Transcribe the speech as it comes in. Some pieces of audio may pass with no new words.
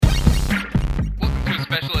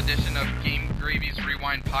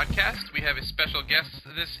Rewind podcast. We have a special guest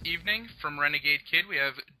this evening from Renegade Kid. We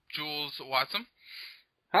have Jules Watson.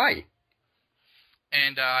 Hi.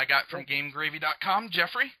 And I got from GameGravy.com,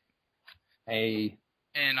 Jeffrey. Hey.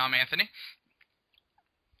 And I'm Anthony.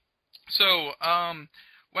 So, why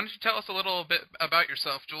don't you tell us a little bit about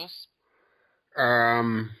yourself, Jules?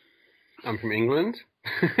 I'm from England.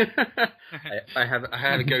 I have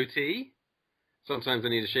a goatee. Sometimes I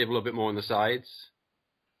need to shave a little bit more on the sides.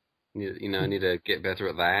 I need to get better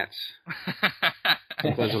at that.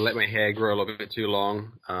 Sometimes I let my hair grow a little bit too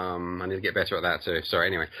long. I need to get better at that too. Sorry,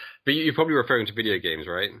 anyway. But you're probably referring to video games,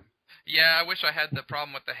 right? Yeah, I wish I had the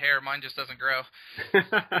problem with the hair. Mine just doesn't grow.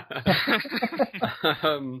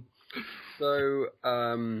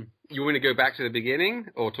 You want to go back to the beginning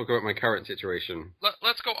or talk about my current situation?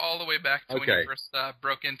 Let's go all the way back to when you first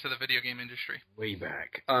broke into the video game industry. Way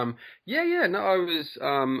back. I was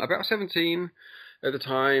about 17 at the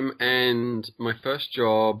time, and my first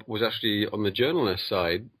job was actually on the journalist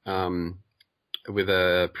side with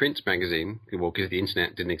a print magazine, well, because the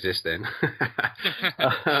internet didn't exist then.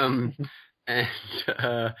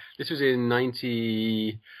 This was in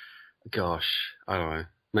 92-ish.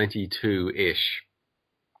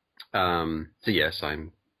 So yes,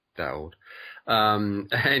 I'm that old. And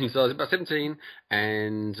so I was about 17,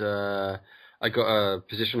 and I got a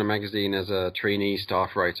position in a magazine as a trainee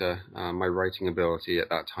staff writer. My writing ability at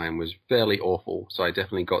that time was fairly awful, so I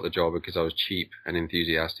definitely got the job because I was cheap and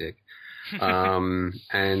enthusiastic. I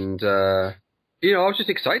was just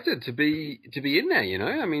excited to be in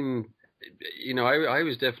there, I mean, I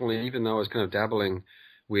was definitely, even though I was kind of dabbling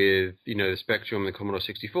with, the Spectrum, the Commodore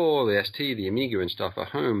 64, the ST, the Amiga and stuff at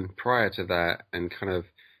home prior to that, and kind of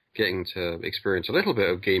getting to experience a little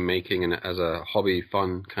bit of game making and as a hobby,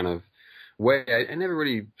 fun kind of way. I never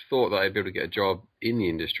really thought that I'd be able to get a job in the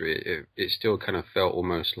industry. It still kind of felt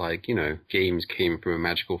almost like, games came from a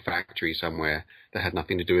magical factory somewhere that had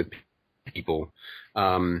nothing to do with people.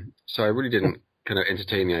 So I really didn't kind of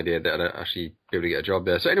entertain the idea that I'd actually be able to get a job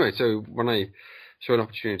there. So anyway, when I saw an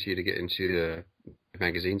opportunity to get into the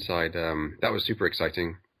magazine side, that was super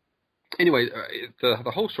exciting. Anyway,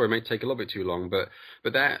 the whole story may take a little bit too long, but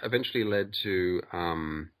that eventually led to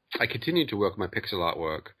I continued to work on my pixel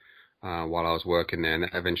artwork while I was working there, and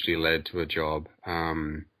that eventually led to a job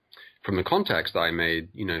from the contacts that I made,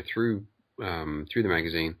 through the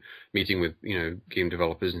magazine, meeting with game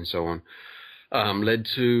developers and so on. Led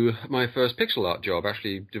to my first pixel art job,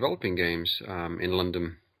 actually developing games in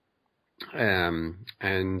London. I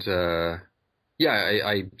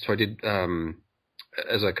did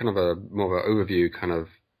as a kind of a more of an overview kind of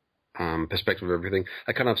perspective of everything.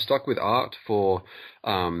 I kind of stuck with art for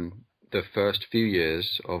the first few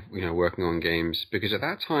years of working on games, because at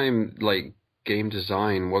that time, like, game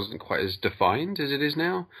design wasn't quite as defined as it is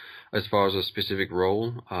now as far as a specific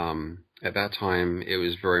role. At that time, it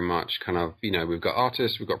was very much kind of, we've got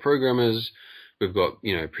artists, we've got programmers, we've got,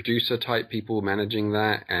 producer type people managing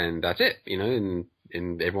that, and that's it, and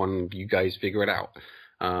everyone, you guys figure it out.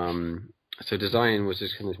 So design was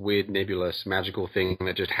this kind of weird, nebulous, magical thing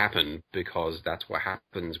that just happened because that's what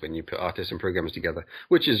happens when you put artists and programmers together,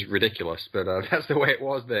 which is ridiculous, but that's the way it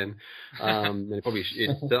was then. And it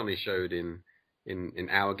certainly showed in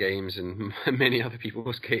our games and many other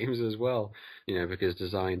people's games as well, because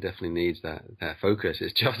design definitely needs that focus.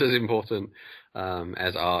 It's just as important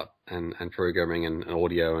as art and programming and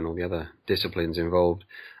audio and all the other disciplines involved.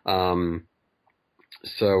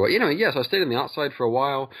 So I stayed on the art side for a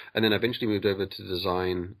while, and then eventually moved over to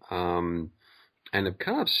design, and I've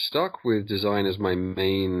kind of stuck with design as my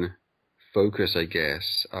main focus, I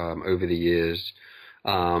guess, over the years,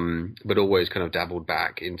 but always kind of dabbled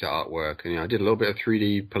back into artwork. And I did a little bit of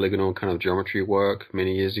 3D polygonal kind of geometry work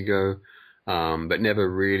many years ago, but never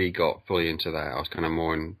really got fully into that. I was kind of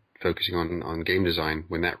more focusing on game design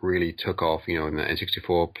when that really took off, in the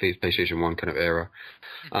N64, PlayStation 1 kind of era.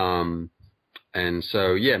 And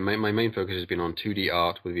so, my main focus has been on 2D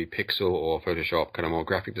art, whether it be pixel or Photoshop, kind of more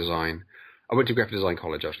graphic design. I went to graphic design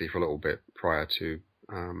college, actually, for a little bit prior to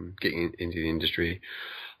getting into the industry.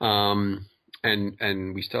 And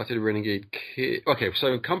we started Renegade Kid. Okay,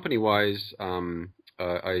 so company-wise,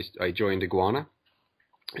 I joined Iguana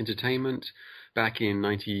Entertainment back in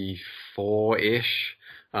 94-ish,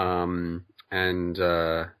 and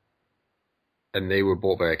they were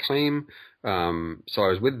bought by Acclaim. So I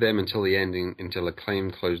was with them until the ending, until Acclaim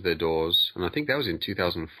closed their doors, and I think that was in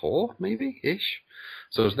 2004, maybe-ish.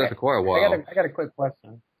 So I was there for quite a while. I got a quick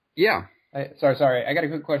question. Yeah. Sorry. I got a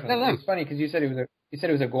quick question. No. It's funny because you said it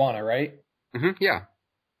was Iguana, right? Mm-hmm. Yeah.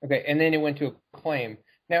 Okay, and then it went to Acclaim.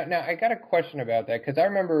 Now I got a question about that because I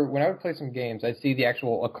remember when I would play some games, I'd see the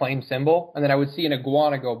actual Acclaim symbol, and then I would see an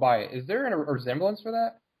iguana go by it. Is there a resemblance for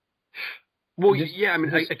that? Well, Just- yeah, I mean,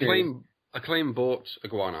 just curious. Acclaim bought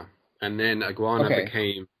Iguana, and then Iguana Okay.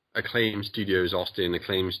 became Acclaim Studios Austin,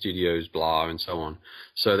 Acclaim Studios blah, and so on.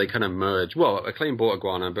 So they kind of merged. Well, Acclaim bought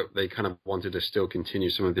Iguana, but they kind of wanted to still continue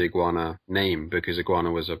some of the Iguana name because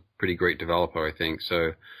Iguana was a pretty great developer, I think.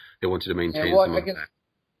 So they wanted to maintain Yeah, well, some I of guess that.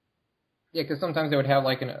 yeah, because sometimes they would have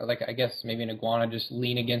like I guess maybe an iguana just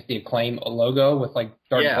lean against the Acclaim logo with like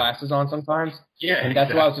dark Yeah. glasses on sometimes, Yeah, and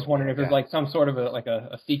that's why I was just wondering if there's Yeah. like some sort of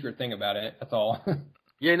a secret thing about it. That's all.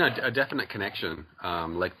 Yeah, no, a definite connection.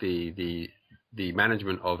 Like the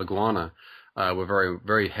management of Iguana were very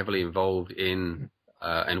very heavily involved in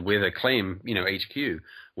and with Acclaim, HQ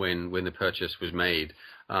when the purchase was made.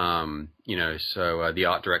 So the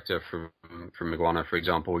art director from Iguana, for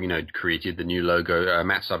example, created the new logo.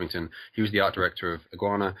 Matt Subington, he was the art director of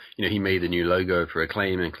Iguana. He made the new logo for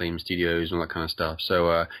Acclaim and Acclaim Studios and all that kind of stuff.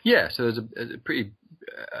 So so there's a pretty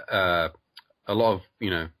a lot of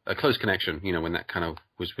a close connection. When that kind of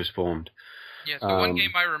was formed. Yeah, so one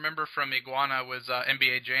game I remember from Iguana was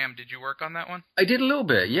NBA Jam. Did you work on that one? I did a little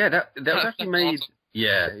bit. Yeah, that was actually That's made. awesome.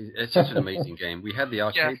 Yeah, it's such an amazing game. We had the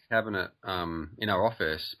arcade cabinet in our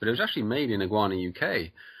office, but it was actually made in Iguana,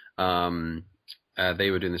 UK.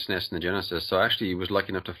 They were doing the SNES and the Genesis, so I actually was lucky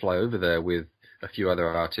enough to fly over there with a few other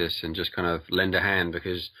artists and just kind of lend a hand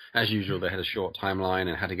because, as usual, they had a short timeline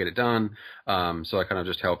and had to get it done. So I kind of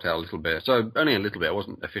just helped out a little bit. So only a little bit. I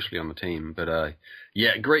wasn't officially on the team, but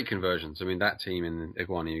great conversions. I mean, that team in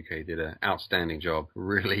Iguana, UK did an outstanding job.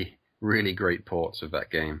 Really, really great ports of that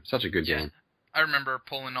game. Such a good game. I remember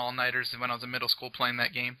pulling all-nighters when I was in middle school playing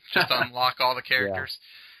that game, just to unlock all the characters.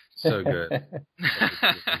 So good.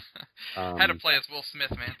 Had to play as Will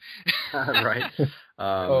Smith, man. Right.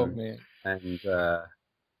 Oh man. And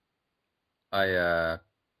I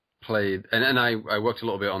played, and I worked a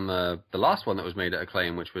little bit on the last one that was made at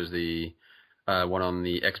Acclaim, which was the one on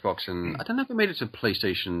the Xbox, and I don't know if it made it to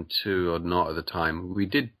PlayStation 2 or not at the time. We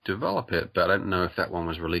did develop it, but I don't know if that one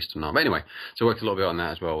was released or not. But anyway, so I worked a little bit on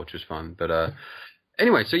that as well, which was fun. But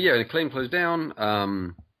anyway, so yeah, Acclaim closed down.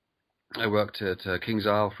 I worked at King's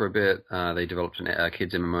Isle for a bit. They developed a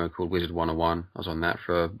kids MMO called Wizard 101. I was on that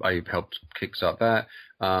I helped kickstart that.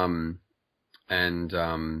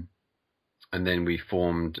 And then we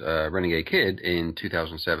formed Renegade Kid in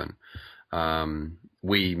 2007.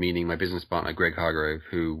 We, meaning my business partner, Greg Hargrove,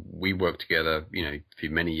 who we worked together, for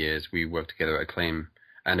many years. We worked together at Acclaim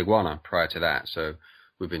and Iguana prior to that. So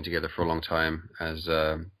we've been together for a long time as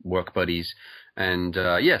work buddies. And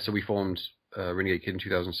so we formed Renegade Kid in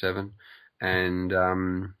 2007. And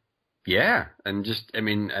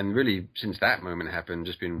and really since that moment happened,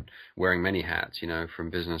 just been wearing many hats, from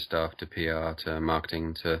business stuff to PR to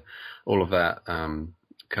marketing to all of that.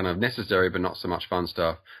 Kind of necessary but not so much fun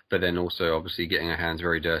stuff, but then also obviously getting our hands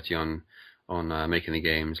very dirty on making the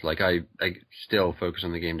games. Like I still focus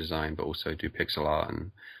on the game design, but also do pixel art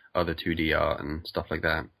and other 2D art and stuff like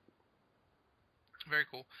that. Very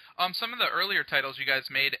cool. Some of the earlier titles you guys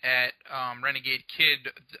made at Renegade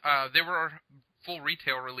Kid, they were full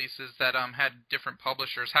retail releases that had different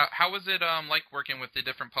publishers. How was it like working with the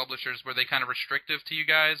different publishers? Were they kind of restrictive to you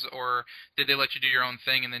guys, or did they let you do your own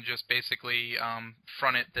thing and then just basically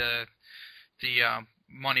fronted the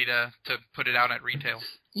money to put it out at retail?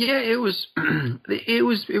 Yeah, it was it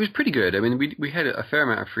was pretty good. I mean, we had a fair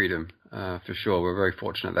amount of freedom for sure. We're very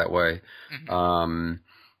fortunate that way. Mm-hmm.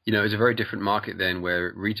 It was a very different market then,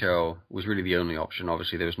 where retail was really the only option.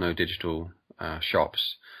 Obviously, there was no digital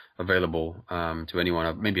shops available to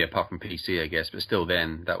anyone, maybe apart from PC, I guess. But still,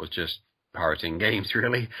 then that was just pirating games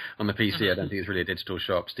really on the PC. I don't think it's really a digital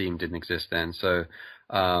shop. Steam didn't exist then, so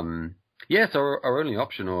so our only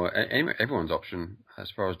option, or everyone's option,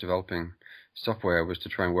 as far as developing software, was to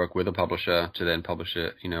try and work with a publisher to then publish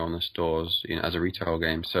it, on the stores, as a retail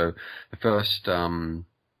game. So the first,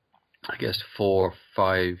 I guess 4 or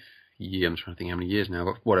 5 years, I'm trying to think how many years now,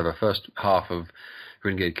 but whatever, first half of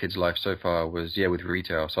Renegade Kid's life so far was, with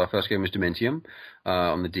retail. So our first game was Dementium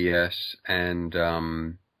on the DS, and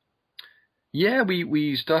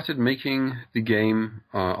we started making the game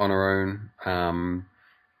on our own,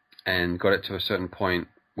 and got it to a certain point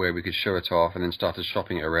where we could show it off, and then started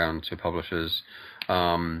shopping it around to publishers,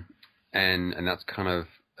 and that's kind of,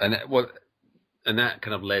 and that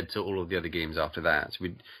kind of led to all of the other games after that. So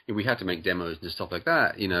we had to make demos and stuff like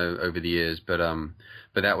that, over the years, but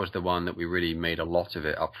that was the one that we really made a lot of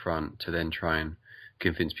it up front to then try and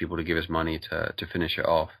convince people to give us money to finish it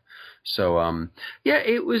off. So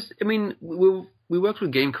it was. I mean, we worked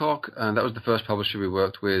with Gamecock, and that was the first publisher we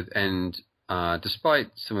worked with, and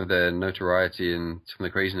despite some of their notoriety and some of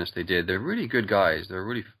the craziness they did, they're really good guys. They're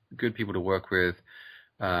really good people to work with,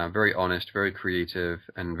 very honest, very creative,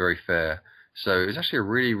 and very fair. So it was actually a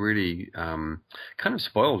really, really kind of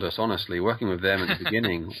spoiled us, honestly, working with them at the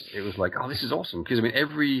beginning. It was like, oh, this is awesome. Because, I mean,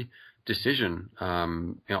 every decision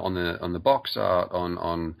on the box art,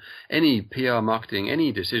 on any PR marketing,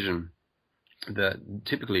 any decision that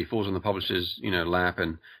typically falls on the publisher's lap,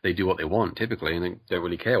 and they do what they want typically, and they don't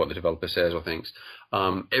really care what the developer says or thinks.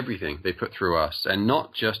 Everything they put through us, and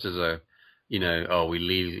not just as a we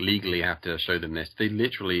legally have to show them this. They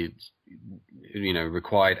literally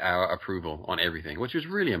required our approval on everything, which was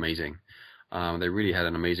really amazing. They really had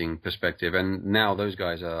an amazing perspective, and now those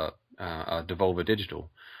guys are Devolver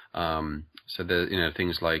Digital. So the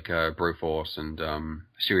things like Broforce and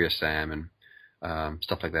Serious Sam and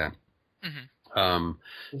stuff like that. Mm-hmm.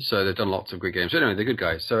 So they've done lots of great games. So anyway, they're good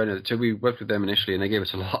guys. So we worked with them initially, and they gave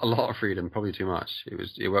us a lot of freedom, probably too much.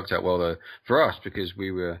 It worked out well though for us because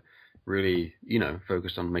we were really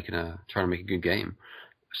focused on trying to make a good game.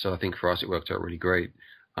 So I think for us it worked out really great.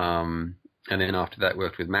 And then after that,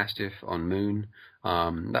 worked with Mastiff on Moon.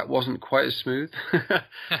 That wasn't quite as smooth.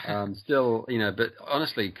 Still, but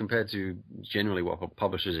honestly, compared to generally what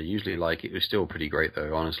publishers are usually like, it was still pretty great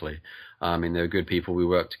though, honestly. I mean, they're good people. We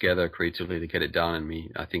worked together creatively to get it done,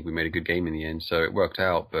 and I think we made a good game in the end, so it worked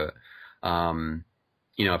out. But,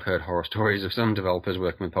 I've heard horror stories of some developers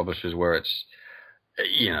working with publishers where it's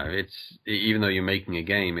even though you're making a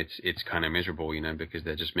game, it's kind of miserable, because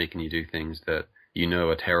they're just making you do things that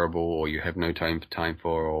are terrible, or you have no time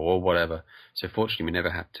for, or whatever. So fortunately, we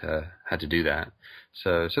never had to do that.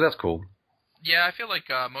 So that's cool. Yeah, I feel like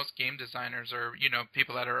most game designers or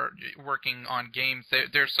people that are working on games,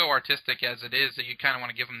 they're so artistic as it is that you kind of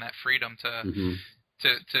want to give them that freedom to mm-hmm.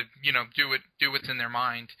 to do what's in their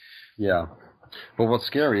mind. Yeah, but what's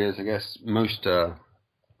scary is I guess most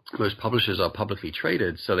publishers are publicly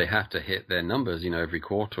traded, so they have to hit their numbers, every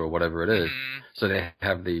quarter or whatever it is. Mm-hmm. So they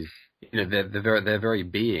have these, their very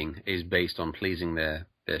being is based on pleasing their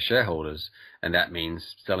shareholders, and that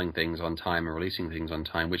means selling things on time and releasing things on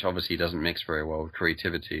time, which obviously doesn't mix very well with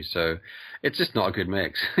creativity. So it's just not a good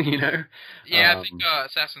mix, Yeah, I think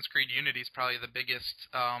Assassin's Creed Unity is probably the biggest,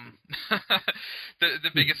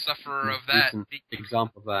 the biggest sufferer of that.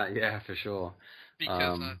 Example of that, yeah, for sure.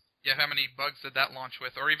 Because how many bugs did that launch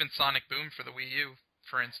with, or even Sonic Boom for the Wii U,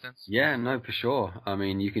 for instance? Yeah, no, for sure. I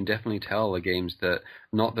mean, you can definitely tell the games that,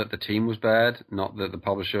 not that the team was bad, not that the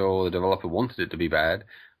publisher or the developer wanted it to be bad,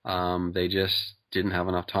 they just didn't have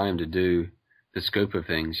enough time to do the scope of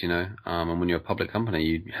things, and when you're a public company,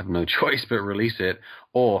 you have no choice but release it,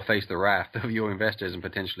 or face the wrath of your investors and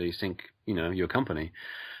potentially sink, your company.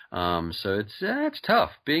 So it's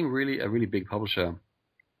tough. Being a really big publisher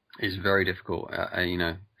is very difficult,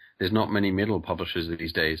 There's not many middle publishers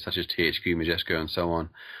these days, such as THQ, Majesco, and so on.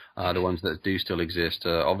 The ones that do still exist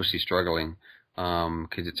are obviously struggling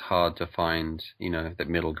because it's hard to find, that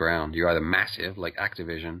middle ground. You're either massive, like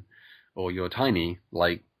Activision, or you're tiny,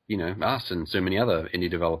 like, us and so many other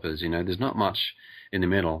indie developers. There's not much in the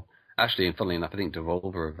middle. Actually, and funnily enough, I think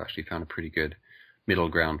Devolver have actually found a pretty good middle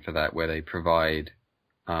ground for that, where they provide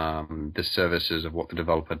the services of what the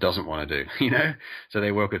developer doesn't want to do, So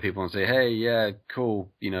they work with people and say, hey, yeah, cool,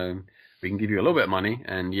 we can give you a little bit of money,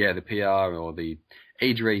 and yeah, the PR or the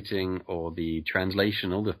age rating or the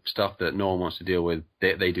translation, all the stuff that no one wants to deal with,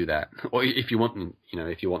 they do that. Or if you want them,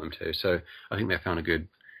 if you want them to. So I think they found a good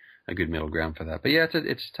middle ground for that. But yeah,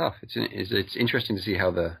 it's tough. It's interesting to see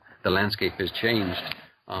how the landscape has changed,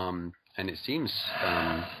 and it seems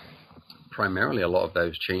primarily a lot of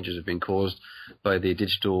those changes have been caused by the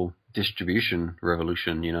digital distribution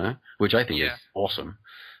revolution, which I think is awesome.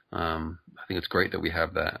 I think it's great that we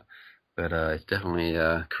have that, but it's definitely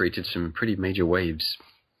created some pretty major waves.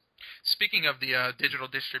 Speaking of the digital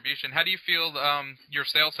distribution, how do you feel your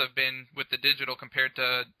sales have been with the digital compared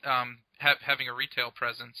to having a retail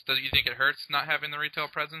presence? Do you think it hurts not having the retail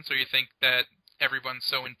presence, or you think that everyone's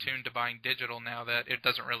so in tune to buying digital now that it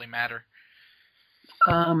doesn't really matter?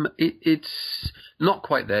 It's not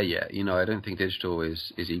quite there yet. I don't think digital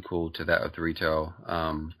is equal to that of the retail.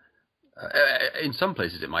 In some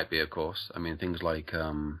places it might be, of course. I mean, things like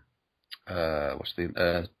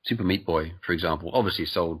Super Meat Boy, for example, obviously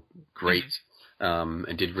sold great,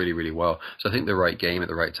 and did really, really well. So I think the right game at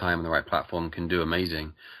the right time and the right platform can do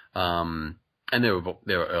amazing. And they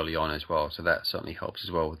were early on as well, so that certainly helps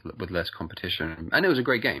as well with less competition. And it was a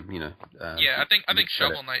great game, I think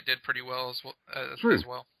Shovel Knight did pretty well as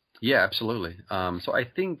well. Yeah, absolutely. So I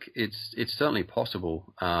think it's certainly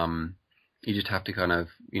possible. You just have to kind of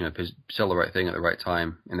sell the right thing at the right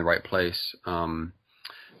time in the right place.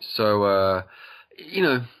 So,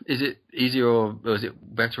 is it easier or is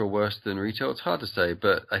it better or worse than retail? It's hard to say,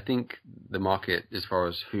 but I think the market, as far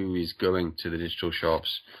as who is going to the digital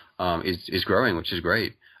shops, is growing, which is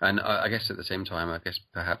great. And I guess at the same time,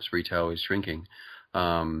 perhaps retail is shrinking.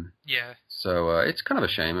 Yeah. So it's kind of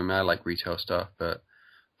a shame. I mean, I like retail stuff, but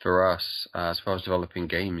for us, as far as developing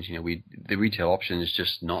games, the retail option is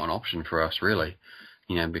just not an option for us, really.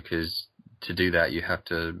 Because to do that, you have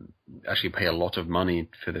to actually pay a lot of money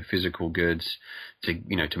for the physical goods to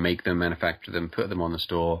make them, manufacture them, put them on the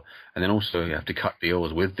store, and then also you have to cut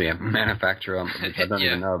deals with the manufacturer, which I don't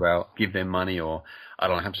even know about, give them money, or I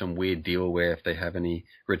don't know, have some weird deal where if they have any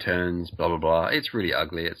returns, blah, blah, blah. It's really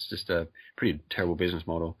ugly. It's just a pretty terrible business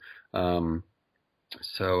model. Certainly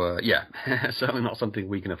not something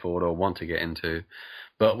we can afford or want to get into.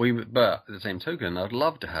 But at the same token, I'd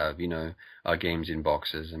love to have, our games in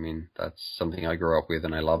boxes. I mean, that's something I grew up with,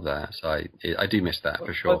 and I love that. So I do miss that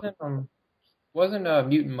for sure. Wasn't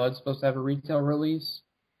Mutant Mud supposed to have a retail release?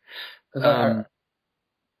 Because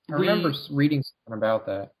I remember reading something about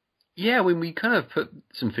that. Yeah, when we kind of put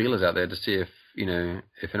some feelers out there to see if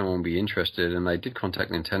anyone would be interested, and I did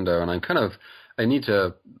contact Nintendo, and I need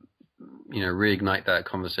to, reignite that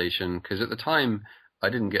conversation, because at the time I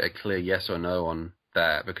didn't get a clear yes or no on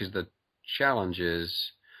that, because the challenge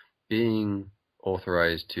is being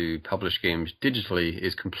authorized to publish games digitally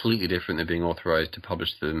is completely different than being authorized to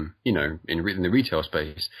publish them, in the retail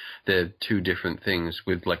space. They're two different things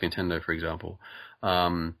with, like, Nintendo, for example.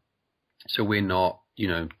 So we're not,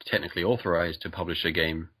 technically authorized to publish a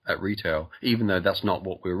game at retail, even though that's not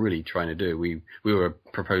what we're really trying to do. We were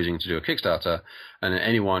proposing to do a Kickstarter, and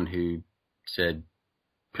anyone who said,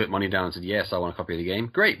 put money down and said, yes, I want a copy of the game,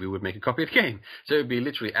 great, we would make a copy of the game. So it would be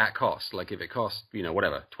literally at cost. Like, if it cost,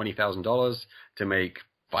 $20,000 to make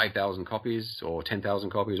 5,000 copies or 10,000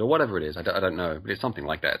 copies or whatever it is, I don't know, but it's something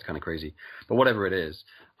like that. It's kind of crazy. But whatever it is,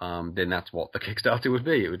 then that's what the Kickstarter would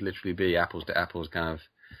be. It would literally be apples to apples, kind of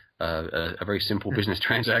a very simple business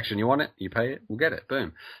transaction. You want it, you pay it, we'll get it,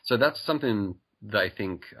 boom. So that's something that I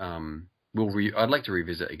think I'd like to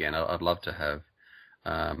revisit again. I'd love to have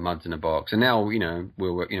Muds in a Box. And now,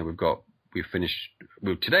 we've finished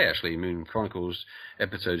today, actually, Moon Chronicles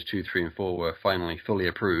episodes 2, 3, and 4 were finally fully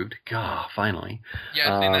approved. God, finally.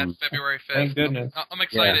 Yeah, I've seen that February 5th. Thank goodness. I'm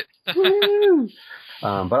excited. Yeah.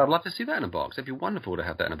 But I'd love to see that in a box. It'd be wonderful to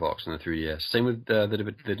have that in a box on the 3DS. Same with the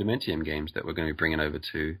Dementium games that we're going to be bringing over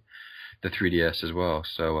to the 3DS as well.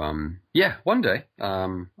 So, one day, I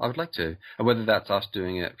would like to. And whether that's us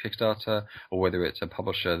doing it at Kickstarter, or whether it's a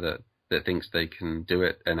publisher that thinks they can do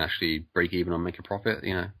it and actually break even or make a profit,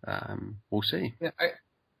 we'll see. Yeah,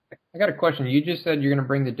 I got a question. You just said you're going to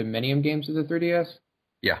bring the Dominion games to the 3DS?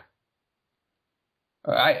 Yeah.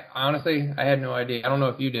 I honestly had no idea. I don't know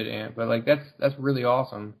if you did, Ant, but that's really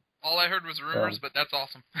awesome. All I heard was rumors, but that's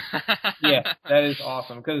awesome. Yeah, that is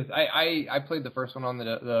awesome, because I played the first one on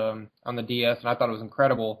the DS, and I thought it was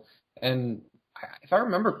incredible. And if I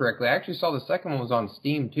remember correctly, I actually saw the second one was on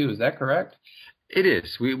Steam too. Is that correct? It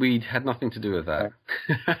is. We had nothing to do with that.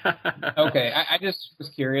 Okay, I just was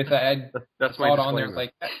curious. That's saw it on there. It's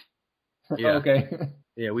like, yeah. Okay.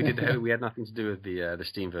 Yeah, we did. We had nothing to do with the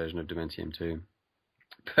Steam version of Dementium 2.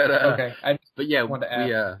 But okay. We're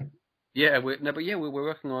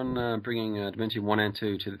working on bringing Dementium 1 and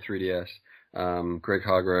 2 to the 3DS. Greg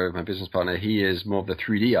Hargrove, my business partner, he is more of the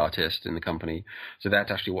 3D artist in the company, so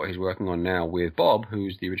that's actually what he's working on now with Bob,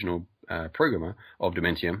 who's the original programmer of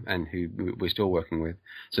Dementium and who we're still working with.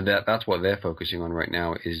 So that's what they're focusing on right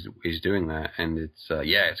now, is doing that, and it's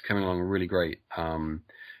coming along really great.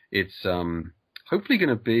 It's hopefully going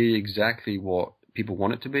to be exactly what people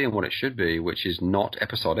want it to be and what it should be, which is not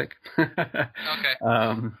episodic. Okay.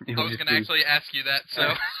 I was going to actually ask you that,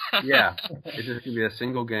 so. Yeah. It's just going to be a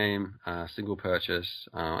single game, single purchase.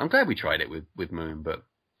 I'm glad we tried it with Moon, but.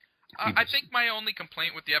 I think my only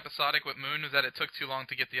complaint with the episodic with Moon was that it took too long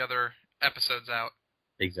to get the other episodes out.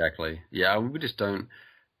 Exactly. Yeah, we just don't.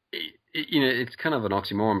 It's kind of an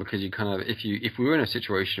oxymoron, because you kind of, if we were in a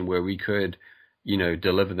situation where we could,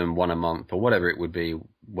 deliver them one a month or whatever it would be,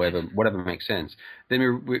 whatever makes sense,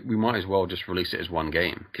 then we might as well just release it as one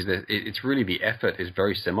game, because it's really, the effort is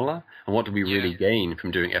very similar. And what do we really gain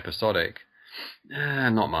from doing episodic?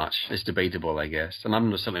 Not much. It's debatable, I guess. And I'm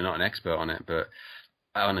certainly not an expert on it, but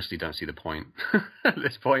I honestly don't see the point at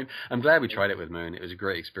this point. I'm glad we tried it with Moon. It was a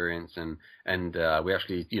great experience, and we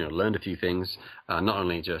actually learned a few things, not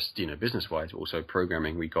only just business-wise, but also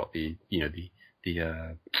programming. We got the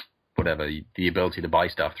ability to buy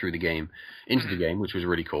stuff through the game into the game, which was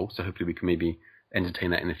really cool. So hopefully we can maybe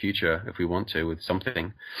entertain that in the future if we want to, with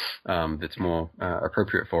something that's more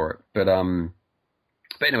appropriate for it.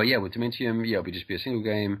 But anyway, yeah, with Dominion, yeah, it'll just be a single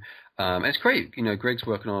game. And it's great. You know, Greg's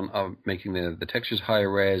working on making the textures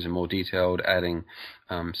higher res and more detailed, adding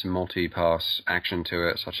some multi-pass action to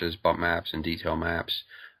it, such as bump maps and detail maps.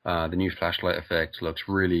 The new flashlight effect looks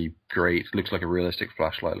really great. Looks like a realistic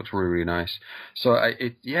flashlight. Looks really, really nice. So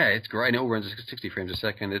it's great. And it all runs at 60 frames a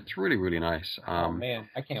second. It's really, really nice. Oh man,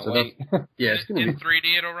 I can't wait. Yeah, it's going to be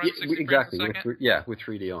 3D. It'll run 60 exactly frames a second. with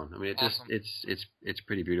 3D on. I mean, Awesome. it's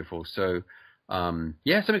pretty beautiful. So. So I'm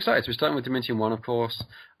excited. So we're starting with Dimension 1, of course.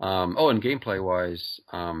 And gameplay-wise,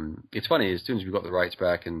 it's funny, as soon as we got the rights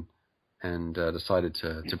back and decided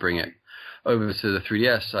to bring it over to the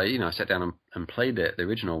 3DS, I sat down and played it, the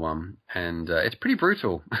original one, and it's pretty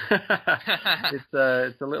brutal. It's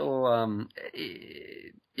a little,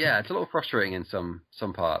 it's a little frustrating in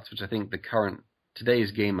some parts, which I think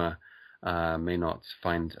today's gamer may not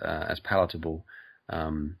find as palatable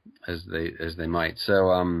as they might.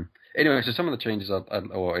 So anyway, so some of the changes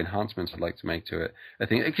or enhancements I'd like to make to it, I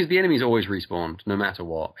think, because the enemies always respawned, no matter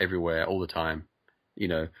what, everywhere, all the time,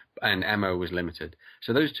 and ammo was limited.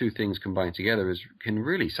 So those two things combined together can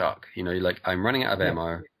really suck. Like, I'm running out of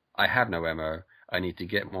ammo, I have no ammo, I need to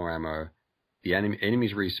get more ammo. The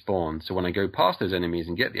enemies respawn, so when I go past those enemies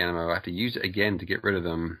and get the ammo, I have to use it again to get rid of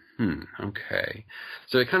them. Okay.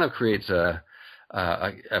 So it kind of creates a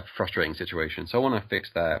frustrating situation. So I want to fix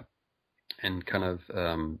that. And kind of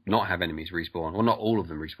not have enemies respawn. Well, not all of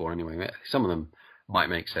them respawn anyway. Some of them might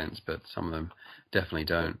make sense, but some of them definitely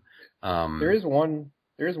don't. There is one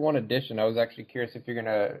addition. I was actually curious if you're going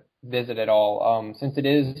to visit at all. Since it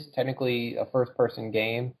is technically a first-person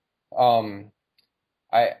game,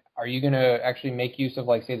 are you going to actually make use of,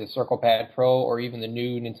 like, say, the Circle Pad Pro or even the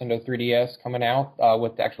new Nintendo 3DS coming out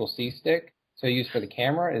with the actual C-Stick? So used for the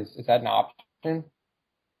camera? Is that an option?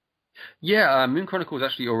 Yeah, Moon Chronicles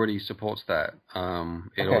actually already supports that.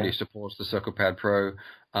 It already supports the Circle Pad Pro,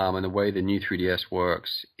 and the way the new 3DS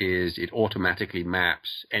works is it automatically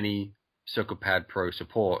maps any Circle Pad Pro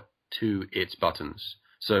support to its buttons.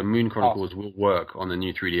 So Moon Chronicles will work on the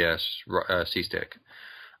new 3DS C-Stick.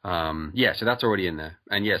 So that's already in there.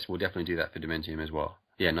 And yes, we'll definitely do that for Dementium as well.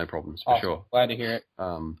 Yeah, no problems, for sure. Glad to hear it.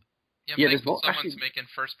 Someone's making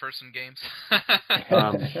first-person games.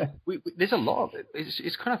 There's a lot of it.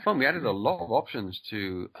 It's kind of fun. We added a lot of options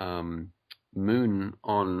to Moon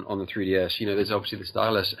on the 3DS. There's obviously the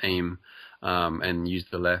stylus aim and use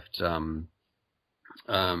the left. What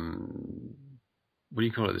do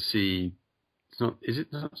you call it? The C. It's not. Is it?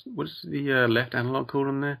 What is the left analog called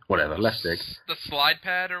on there? Whatever. Left stick. The slide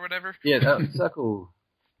pad or whatever. Yeah, circle.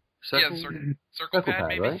 Circle pad,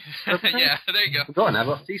 maybe. Right? Yeah, there you go. I've forgotten. I've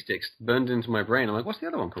got C-sticks burned into my brain. I'm like, what's the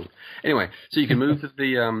other one called? Anyway, so you can move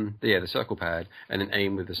the circle pad and then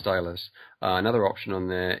aim with the stylus. Another option on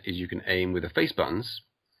there is you can aim with the face buttons.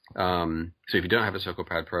 So if you don't have a Circle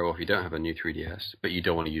Pad Pro or if you don't have a new 3DS, but you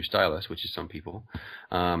don't want to use stylus, which is some people,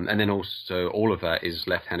 and then also all of that is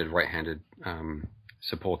left-handed, right-handed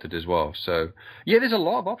supported as well. So yeah, there's a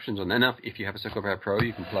lot of options on there. Now, if you have a Circle Pad Pro,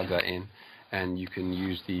 you can plug that in. And you can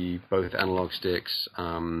use both analog sticks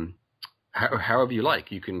however you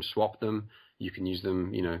like. You can swap them. You can use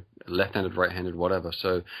them, left-handed, right-handed, whatever.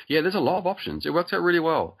 So, yeah, there's a lot of options. It works out really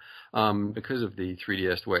well because of the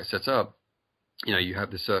 3DS, the way it sets up. You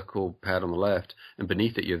have the circle pad on the left, and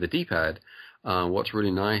beneath it you have the D-pad. What's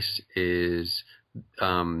really nice is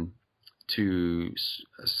to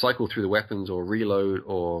cycle through the weapons or reload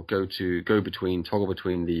or toggle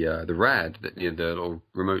between the rad, the little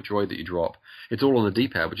remote droid that you drop. It's all on the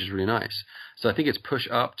D-pad, which is really nice. So I think it's push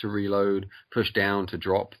up to reload, push down to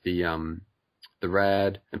drop the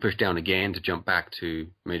rad, and push down again to jump back to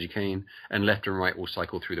Major Kane, and left and right will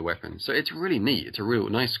cycle through the weapons. So it's really neat. It's a real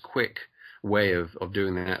nice, quick way of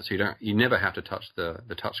doing that. So you never have to touch the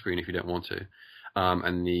touch screen if you don't want to.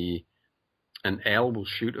 And L will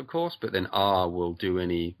shoot, of course, but then R will do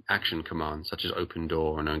any action commands, such as open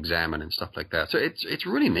door and examine and stuff like that. So it's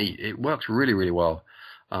really neat. It works really, really well.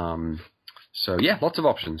 So yeah, lots of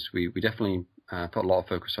options. We definitely put a lot of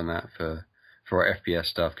focus on that for our FPS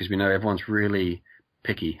stuff, because we know everyone's really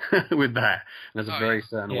picky with that. And there's a very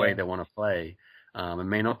certain way they want to play, and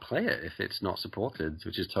may not play it if it's not supported,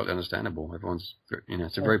 which is totally understandable. Everyone's,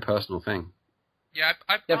 it's a very personal thing. Yeah,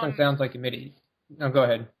 I definitely sounds like a MIDI. No, go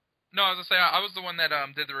ahead. No, I was gonna say I was the one that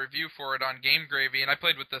did the review for it on Game Gravy, and I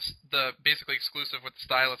played with the basically exclusive with the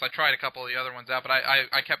stylus. I tried a couple of the other ones out, but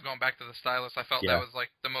I kept going back to the stylus. I felt that was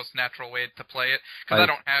like the most natural way to play it, because I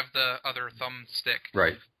don't have the other thumb stick.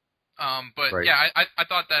 Right. Yeah, I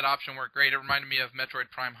thought that option worked great. It reminded me of Metroid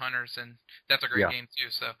Prime Hunters, and that's a great game too.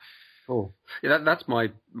 So. Cool. Yeah, that's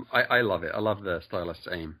I love it. I love the stylus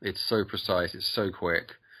aim. It's so precise. It's so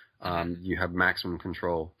quick. You have maximum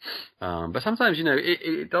control. But sometimes, there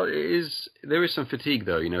is some fatigue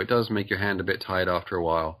though. It does make your hand a bit tired after a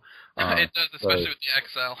while. It does, especially with the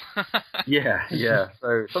XL. Yeah.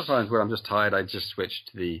 So sometimes when I'm just tired, I just switch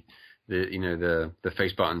to the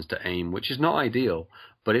face buttons to aim, which is not ideal,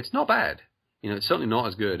 but it's not bad. It's certainly not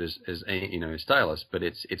as good as stylus, but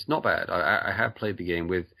it's not bad. I have played the game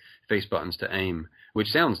with face buttons to aim,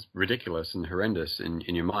 which sounds ridiculous and horrendous in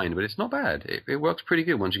your mind, but it's not bad. It works pretty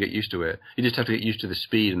good once you get used to it. You just have to get used to the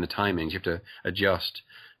speed and the timings. You have to adjust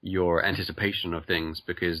your anticipation of things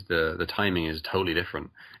because the timing is totally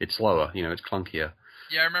different. It's slower, it's clunkier.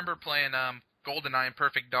 Yeah, I remember playing GoldenEye and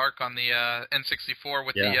Perfect Dark on the N64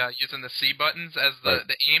 with the using the C buttons as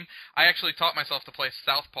the aim. I actually taught myself to play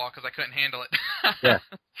Southpaw because I couldn't handle it.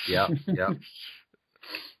 Yeah.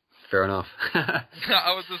 Fair enough.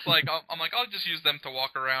 I was just like, I'm like, I'll just use them to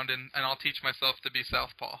walk around and I'll teach myself to be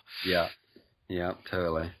Southpaw. Yeah,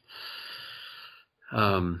 totally.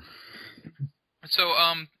 So,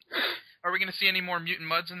 are we going to see any more Mutant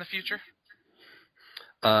Muds in the future?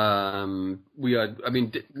 We are. I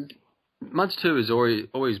mean, Muds 2 has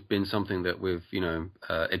always been something that we've,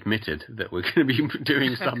 admitted that we're going to be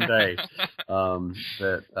doing someday.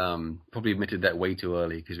 But probably admitted that way too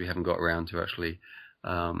early because we haven't got around to actually,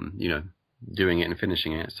 doing it and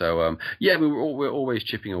finishing it. So, we're always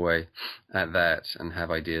chipping away at that and have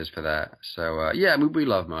ideas for that. So, we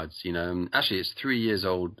love Muds, Actually, it's 3 years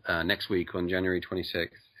old next week on January 26th.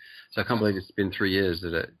 So I can't believe it's been 3 years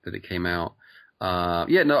that it came out. I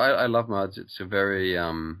love Muds. It's a very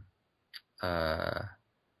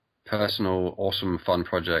personal, awesome, fun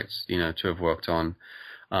project, to have worked on.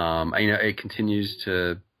 It continues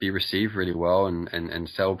to be received really well and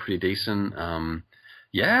sell pretty decent.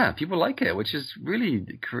 People like it, which is really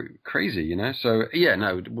crazy, So,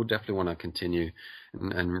 we'll definitely want to continue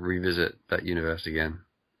and revisit that universe again.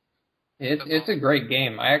 It's a great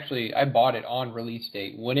game. I bought it on release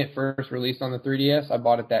date. When it first released on the 3DS, I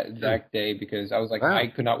bought it that exact day because I was like, I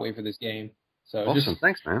could not wait for this game. So awesome.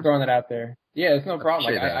 Thanks, man. Throwing that out there. Yeah, it's no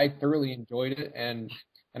problem. I thoroughly enjoyed it, and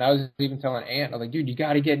I was even telling Ant, I was like, dude, you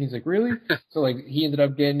got to get it. And he's like, really? So he ended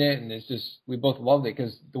up getting it, and it's just we both loved it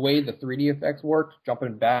because the way the 3D effects worked,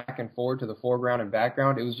 jumping back and forward to the foreground and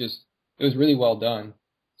background, it was really well done.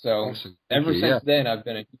 So awesome. Ever since then, I've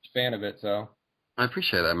been a huge fan of it. So I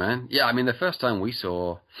appreciate that, man. Yeah, I mean, the first time we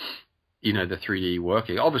saw, the 3D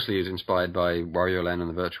working, obviously it was inspired by Wario Land and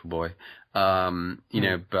the Virtual Boy,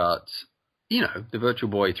 but the Virtual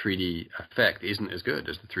Boy 3D effect isn't as good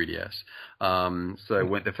as the 3DS. So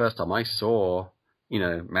when the first time I saw,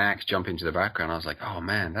 Max jump into the background, I was like, oh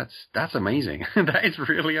man, that's amazing. That is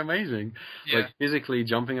really amazing. Yeah. Physically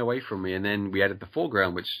jumping away from me. And then we added the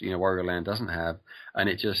foreground, which, Wario Land doesn't have. And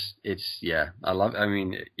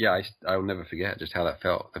I'll never forget just how that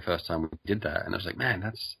felt the first time we did that. And I was like, man,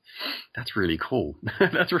 that's really cool.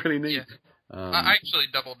 That's really neat. Yeah. I actually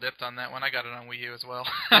double dipped on that one. I got it on Wii U as well.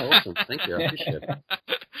 Oh, awesome! Thank you. I appreciate it.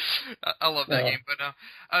 I love that game, but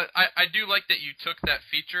I do like that you took that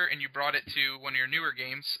feature and you brought it to one of your newer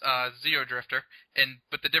games, Zeo Drifter.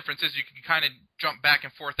 But the difference is you can kind of jump back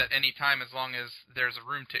and forth at any time as long as there's a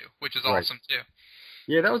room to, which is awesome too.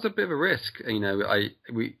 Yeah, that was a bit of a risk. We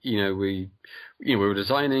were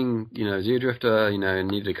designing, Zeo Drifter, and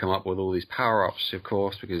needed to come up with all these power-ups, of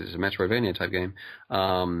course, because it's a Metroidvania type game.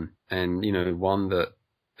 And, one that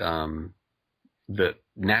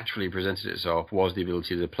naturally presented itself was the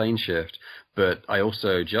ability to plane shift. But I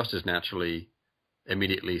also just as naturally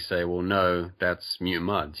immediately say, well, no, that's Mutant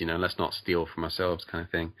Muds, let's not steal from ourselves kind of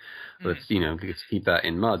thing. Let's, let's keep that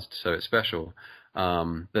in Muds so it's special.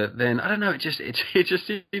 But then I don't know, it just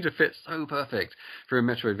seemed to fit so perfect for a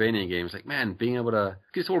Metroidvania game. It's like, man, being able to,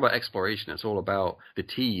 cause it's all about exploration. It's all about the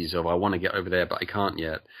tease of I want to get over there, but I can't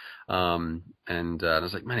yet. And I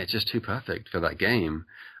was like, man, it's just too perfect for that game.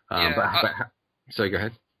 So go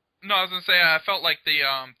ahead. No, I was gonna say I felt like the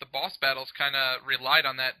boss battles kind of relied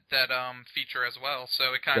on that feature as well.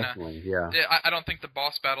 So it kind of, I don't think the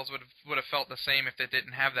boss battles would have felt the same if they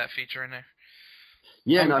didn't have that feature in there.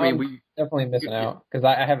 Yeah, I'm definitely missing out because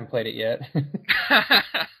I haven't played it yet.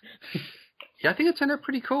 Yeah, I think it turned out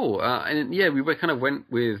pretty cool. We kind of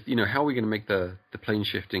went with, how are we going to make the plane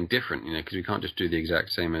shifting different, because we can't just do the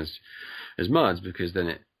exact same as Muds because then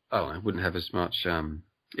it wouldn't have as much,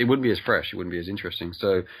 it wouldn't be as fresh, it wouldn't be as interesting.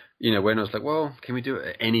 So, when I was like, well, can we do it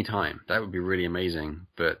at any time? That would be really amazing,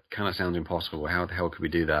 but kind of sounds impossible. How the hell could we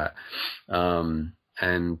do that?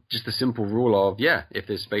 And just the simple rule of, if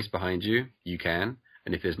there's space behind you, you can.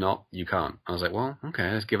 And if there's not, you can't. I was like, well,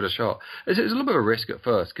 okay, let's give it a shot. It was a little bit of a risk at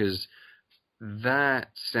first because that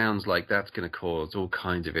sounds like that's going to cause all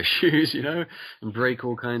kinds of issues, and break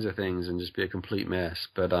all kinds of things and just be a complete mess.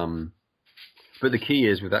 But the key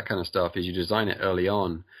is with that kind of stuff is you design it early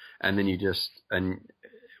on, and then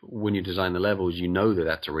when you design the levels, that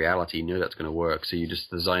that's a reality, you know that's going to work. So you just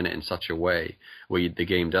design it in such a way where the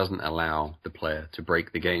game doesn't allow the player to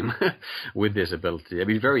break the game with this ability. It'd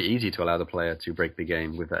be very easy to allow the player to break the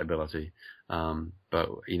game with that ability. But,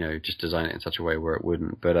 just design it in such a way where it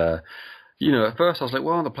wouldn't. But, at first I was like,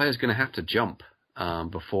 well, the player's going to have to jump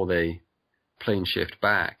before they plane shift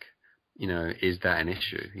back. Is that an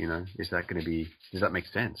issue? Does that make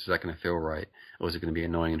sense? Is that going to feel right? Or is it going to be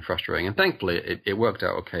annoying and frustrating? And thankfully, it worked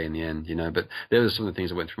out okay in the end, but there were some of the things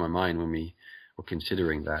that went through my mind when we were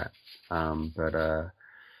considering that.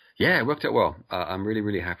 It worked out well. I'm really,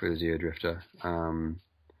 really happy with Zeo Drifter.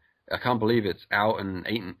 I can't believe it's out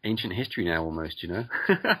in ancient history now almost, Yeah,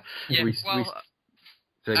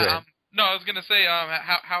 no, I was going to say,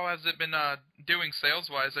 how has it been doing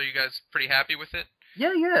sales-wise? Are you guys pretty happy with it?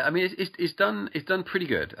 Yeah. I mean, it's done pretty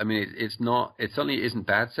good. I mean, it certainly isn't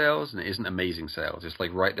bad sales and it isn't amazing sales. It's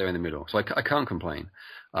like right there in the middle. So I can't complain.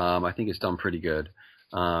 I think it's done pretty good.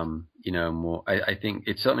 I think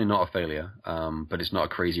it's certainly not a failure, but it's not a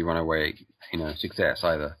crazy runaway, success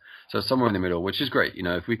either. So it's somewhere in the middle, which is great.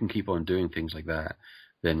 If we can keep on doing things like that,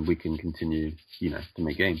 then we can continue, to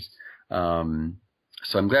make games.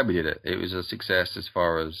 So I'm glad we did it. It was a success as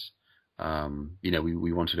far as,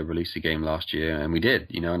 we wanted to release the game last year, and we did,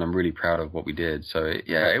 and I'm really proud of what we did. So,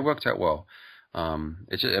 it worked out well.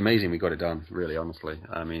 It's just amazing we got it done, really, honestly.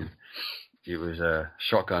 I mean, it was a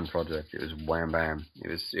shotgun project. It was wham bam.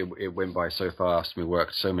 It went by so fast. We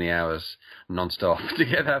worked so many hours nonstop to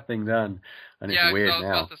get that thing done. And it's weird now. I was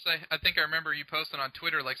about to say, I think I remember you posting on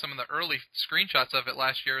Twitter like some of the early screenshots of it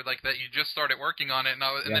last year, like that you just started working on it,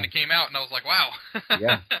 and then it came out, and I was like, wow.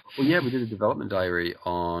 Well, we did a development diary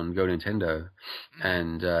on Go Nintendo,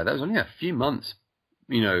 and that was only a few months,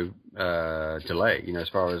 delay. As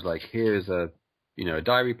far as like here's a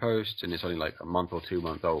diary post, and it's only like a month or 2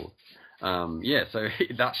 months old. So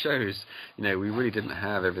that shows, we really didn't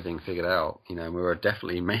have everything figured out, we were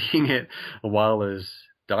definitely making it while as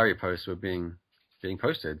diary posts were being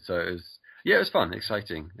posted. So it was fun,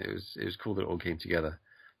 exciting. It was cool that it all came together,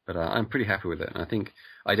 but I'm pretty happy with it. And I think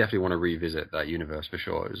I definitely want to revisit that universe for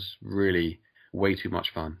sure. It was really way too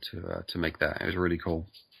much fun to make that. It was really cool.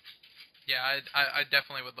 Yeah, I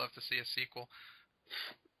definitely would love to see a sequel.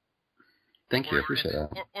 Thank you, I appreciate that.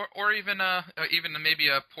 Or even maybe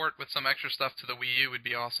a port with some extra stuff to the Wii U would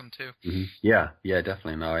be awesome too. Mm-hmm. Yeah,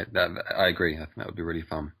 definitely. No, I agree. I think that would be really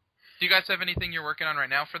fun. Do you guys have anything you're working on right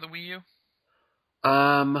now for the Wii U?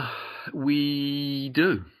 We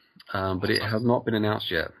do, but it has not been announced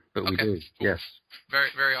yet. But we do. Cool. Yes. Very,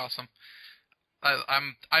 very awesome.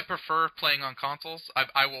 I prefer playing on consoles.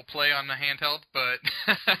 I will play on the handheld, but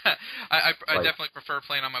I definitely prefer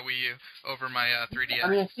playing on my Wii U over my 3DS. I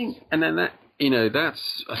mean, I think, and then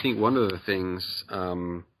that's I think one of the things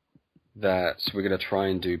that we're going to try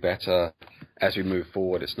and do better as we move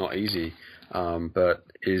forward. It's not easy, but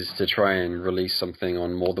is to try and release something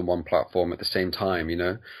on more than one platform at the same time.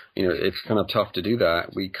 It's kind of tough to do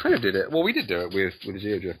that. We kind of did it. Well, we did do it with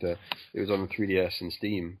Zeo Drifter. It was on 3DS and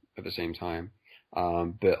Steam at the same time.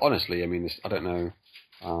 But honestly, I mean, I don't know.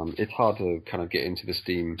 It's hard to kind of get into the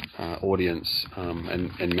Steam audience,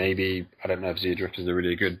 and maybe I don't know if Zeo Drifter is a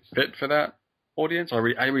really good fit for that audience. I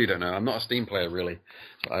really don't know. I'm not a Steam player really,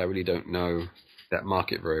 so I really don't know that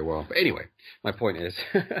market very well. But anyway, my point is,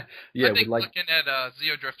 I think looking at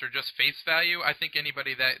Zeo Drifter just face value, I think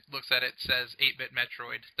anybody that looks at it says 8-bit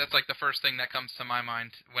Metroid. That's like the first thing that comes to my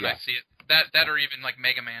mind when I see it. That or even like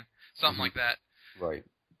Mega Man, something like that. Right.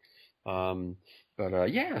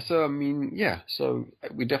 So I mean, so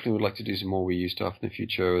we definitely would like to do some more Wii U stuff in the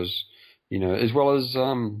future, as well as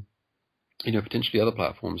potentially other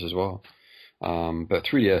platforms as well. But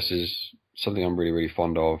 3DS is something I'm really, really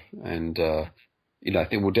fond of, and I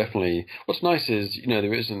think we'll definitely. What's nice is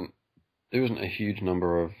there isn't a huge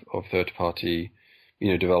number of third-party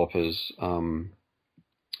developers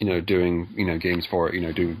doing games for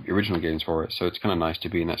it, doing original games for it. So it's kind of nice to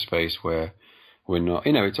be in that space where we're not.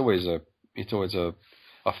 It's always a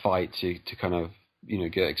fight to kind of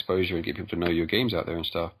get exposure and get people to know your games out there and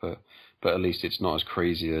stuff, but at least it's not as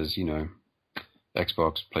crazy as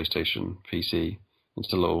Xbox, PlayStation, PC.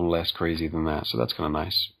 It's a little less crazy than that, so that's kind of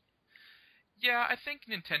nice. Yeah, I think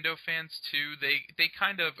Nintendo fans too, they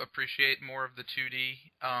kind of appreciate more of the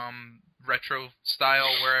 2D retro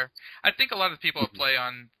style, where I think a lot of people that play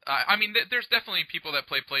on there's definitely people that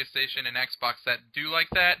play PlayStation and Xbox that do like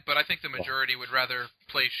that, but I think the majority would rather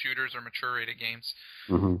play shooters or mature rated games.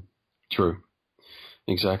 Mm-hmm. True.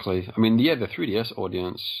 Exactly. I mean, yeah, the 3DS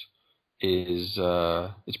audience is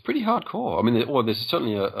it's pretty hardcore. I mean, or there's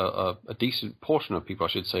certainly a decent portion of people, I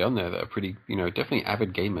should say, on there that are pretty, definitely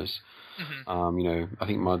avid gamers. I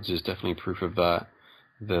think Muds is definitely proof of that.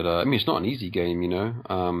 That I mean, it's not an easy game, No,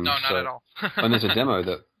 not at all. And there's a demo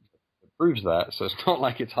that proves that, so it's not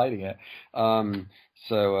like it's hiding it. And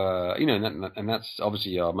that's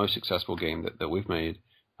obviously our most successful game that we've made,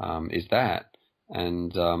 is that.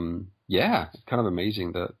 And it's kind of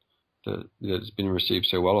amazing that it's been received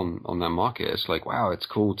so well on that market. It's like, wow, it's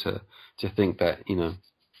cool to think that,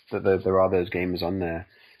 that there are those gamers on there.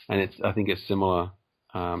 And I think it's similar.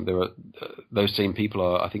 There are those same people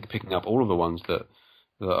are, I think, picking up all of the ones that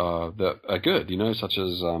are good, such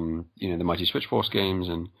as the Mighty Switch Force games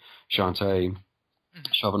and Shantae,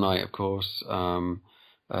 Shovel Knight, of course,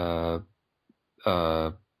 SteamWorld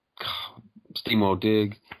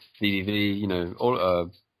Dig, DDV,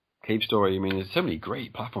 all Cave Story. I mean, there's so many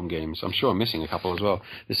great platform games. I'm sure I'm missing a couple as well.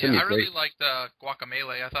 There's so many I really liked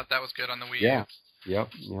Guacamelee. I thought that was good on the Wii U. Yeah,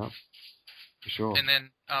 yep, for sure. And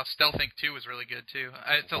then Stealth Inc. 2 was really good too.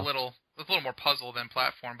 It's a little more puzzle than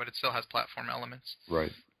platform, but it still has platform elements.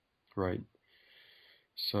 Right.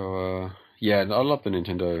 So I love the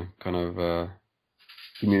Nintendo kind of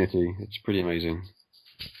community. It's pretty amazing.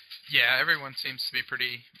 Yeah, everyone seems to be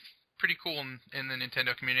pretty cool in the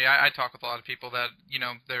Nintendo community. I talk with a lot of people that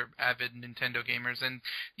they're avid Nintendo gamers, and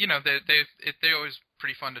they're always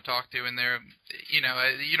pretty fun to talk to. And they're you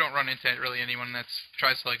don't run into really anyone that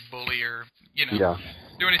tries to like bully or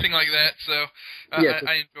do anything like that. So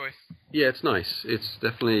I enjoy. Yeah, it's nice. It's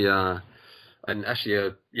definitely. And actually,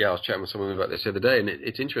 I was chatting with someone about this the other day, and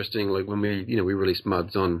it's interesting. Like when we released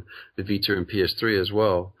Muds on the Vita and PS3 as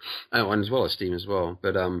well, and as well as Steam as well.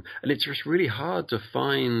 But and it's just really hard to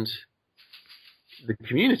find the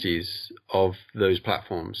communities of those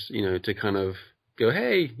platforms, to kind of go,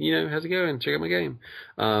 hey, how's it going? Check out my game.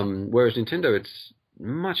 Whereas Nintendo, it's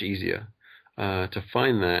much easier to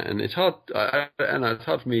find that, and it's hard. It's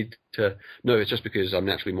hard for me to know. It's just because I'm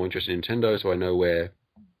naturally more interested in Nintendo, so I know where.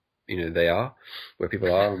 They are, where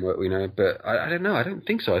people are, and what we know. But I don't know. I don't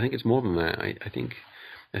think so. I think it's more than that. I think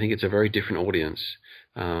it's a very different audience,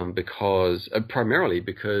 primarily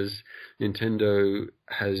because Nintendo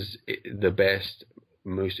has the best,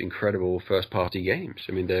 most incredible first-party games.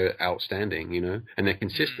 I mean, they're outstanding, and they're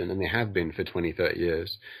consistent, and they have been for 20, 30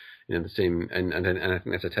 years. The same, and I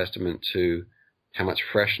think that's a testament to how much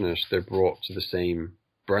freshness they've brought to the same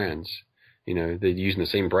brands. They're using the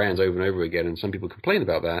same brands over and over again, and some people complain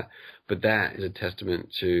about that, but that is a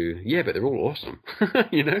testament to, but they're all awesome,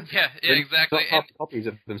 Yeah, exactly. They're not copies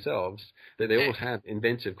of themselves. They all have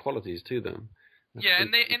inventive qualities to them.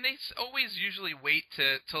 And they always usually wait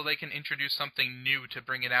till they can introduce something new to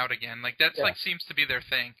bring it out again. Like that's seems to be their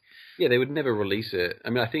thing. Yeah, they would never release it. I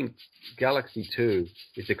mean, I think Galaxy 2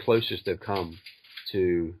 is the closest they've come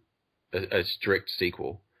to a strict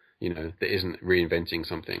sequel. That isn't reinventing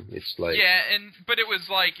something. It's like but it was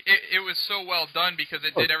like it was so well done because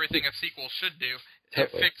it did everything a sequel should do.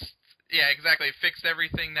 Totally. It fixed, exactly. It fixed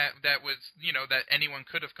everything that was that anyone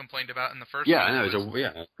could have complained about in the first. Yeah, I know. It's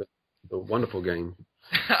a wonderful game.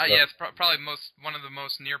 It's probably one of the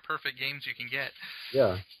most near perfect games you can get.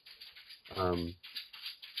 Yeah.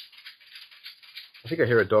 I think I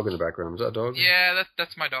hear a dog in the background. Is that a dog? Yeah,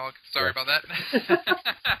 that's my dog. Sorry about that.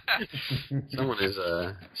 Someone is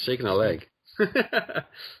shaking a leg.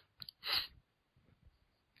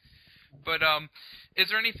 But is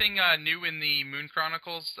there anything new in the Moon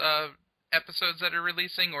Chronicles episodes that are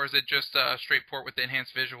releasing, or is it just a straight port with the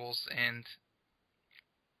enhanced visuals? And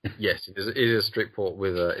yes, it is a straight port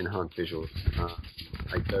with enhanced visuals.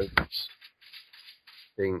 I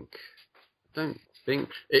don't think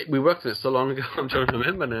we worked on it so long ago. I'm trying to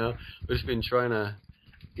remember now. We've just been trying to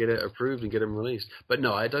get it approved and get them released. But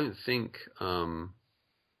no, I don't think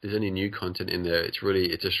there's any new content in there.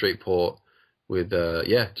 It's a straight port with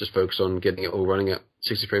just focus on getting it all running at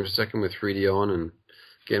 60 frames a second with 3D on and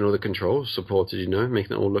getting all the controls supported.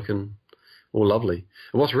 Making it all looking all lovely.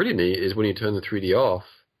 And what's really neat is when you turn the 3D off,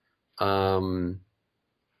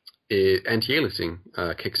 anti-aliasing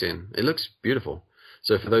kicks in. It looks beautiful.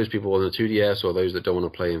 So for those people on the 2DS or those that don't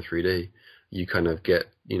want to play in 3D, you kind of get,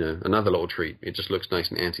 another little treat. It just looks nice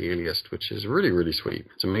and anti-aliased, which is really, really sweet.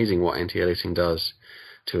 It's amazing what anti-aliasing does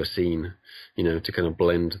to a scene, to kind of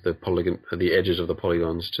blend the edges of the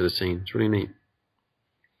polygons to the scene. It's really neat.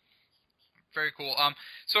 Very cool.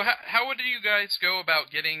 So how would you guys go about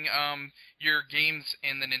getting your games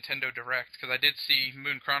in the Nintendo Direct? Because I did see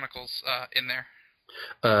Moon Chronicles in there.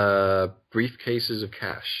 Briefcases of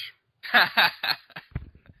cash.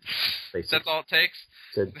 That's all it takes?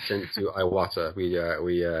 sent to Iwata. We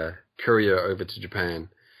courier over to Japan.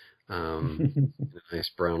 A nice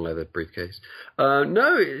brown leather briefcase.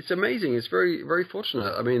 No, it's amazing. It's very, very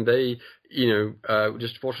fortunate. I mean, they,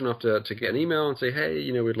 just fortunate enough to get an email and say, hey,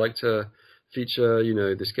 we'd like to feature,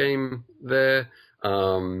 this game there.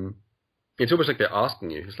 It's almost like they're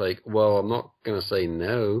asking you. It's like, well, I'm not going to say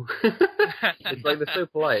no. It's like they're so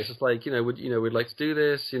polite. It's just like, we'd like to do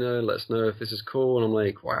this. Let us know if this is cool. And I'm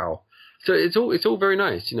like, wow. So it's all very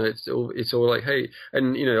nice. It's all like, hey,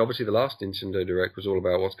 and obviously the last Nintendo Direct was all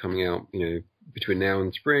about what's coming out, between now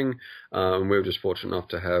and spring. And we were just fortunate enough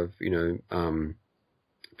to have,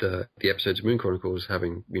 the episodes of Moon Chronicles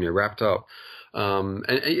having, wrapped up. And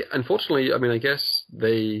unfortunately, I mean, I guess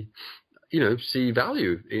they, see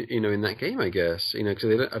value, in that game, I guess,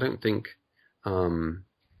 because I don't think,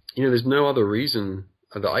 there's no other reason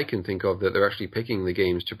that I can think of that they're actually picking the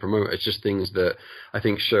games to promote. It's just things that I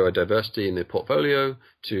think show a diversity in their portfolio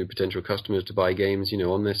to potential customers to buy games,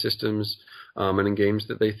 on their systems, and in games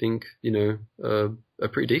that they think, are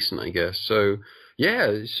pretty decent, I guess. So,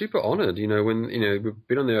 yeah, super honored, when, we've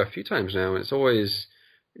been on there a few times now, and it's always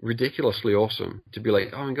ridiculously awesome to be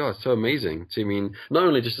like, oh my god, it's so amazing. To not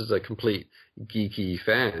only just as a complete geeky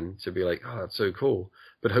fan to be like, oh, that's so cool,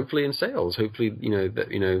 but hopefully in sales, hopefully,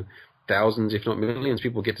 thousands, if not millions,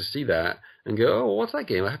 people get to see that and go, oh, what's that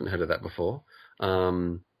game? I haven't heard of that before.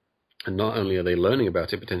 And not only are they learning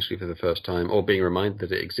about it potentially for the first time or being reminded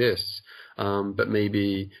that it exists, but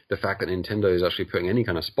maybe the fact that Nintendo is actually putting any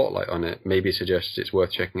kind of spotlight on it maybe suggests it's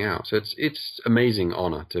worth checking out. So it's amazing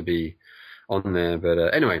honor to be on there.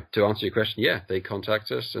 But anyway, to answer your question, yeah, they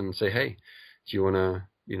contact us and say, hey, do you want to,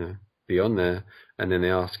 be on there? And then they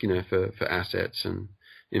ask, for assets and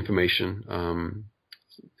information.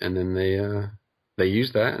 And then they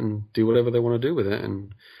use that and do whatever they want to do with it,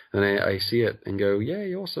 and I see it and go,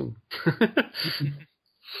 yay, awesome.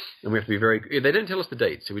 And we have to be very. They didn't tell us the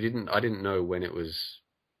date, so I didn't know when it was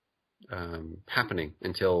happening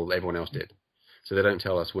until everyone else did. So they don't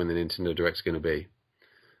tell us when the Nintendo Direct's going to be.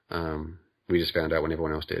 We just found out when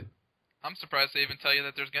everyone else did. I'm surprised they even tell you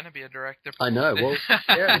that there's going to be a Direct. I know. Well,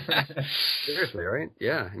 yeah. Seriously, right?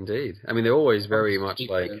 Yeah, indeed. I mean, they're always very much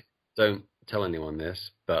like, don't tell anyone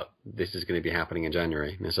this, but this is going to be happening in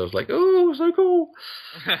January. And so I was like, oh, so cool.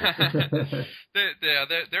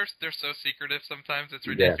 They're so secretive sometimes. It's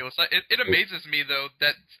ridiculous. Yeah. It amazes me, though,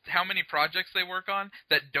 that how many projects they work on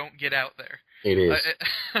that don't get out there. It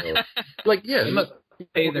is. Like, yeah. They must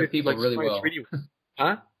pay their people really well.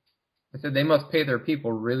 Huh? I said they must pay their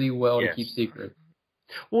people really well to keep secret.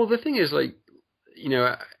 Well, the thing is, like,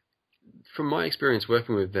 from my experience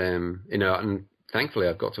working with them, and thankfully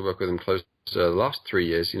I've got to work with them close to the last 3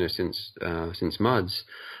 years, since MUDs.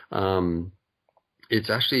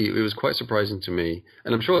 It was quite surprising to me,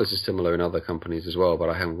 and I'm sure this is similar in other companies as well, but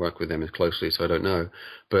I haven't worked with them as closely, so I don't know.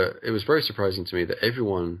 But it was very surprising to me that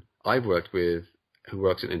everyone I've worked with who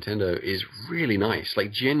works at Nintendo is really nice,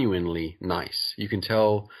 like genuinely nice. You can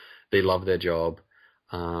tell they love their job.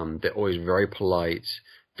 They're always very polite,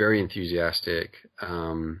 very enthusiastic,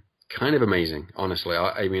 kind of amazing, honestly.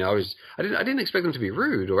 I didn't expect them to be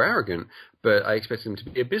rude or arrogant, but I expected them to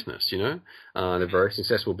be a business, They're a very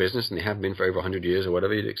successful business, and they have been for over 100 years or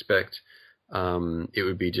whatever you'd expect. It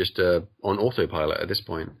would be just on autopilot at this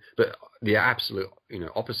point. But the absolute,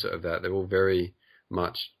 opposite of that, they're all very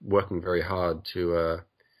much working very hard to,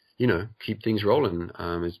 keep things rolling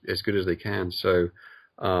as good as they can. So,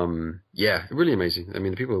 yeah, really amazing. I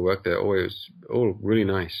mean, the people who work there are all really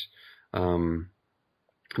nice.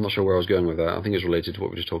 I'm not sure where I was going with that. I think it's related to what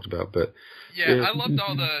we just talked about, but yeah. I loved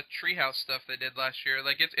all the Treehouse stuff they did last year.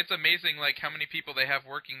 Like, it's amazing, like, how many people they have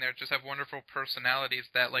working there just have wonderful personalities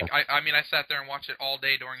that, like, I sat there and watched it all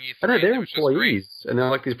day during E3. I know, they're employees, and they're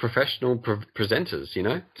like these professional presenters,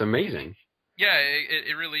 It's amazing. Yeah,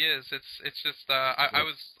 it really is. It's just I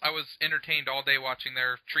was entertained all day watching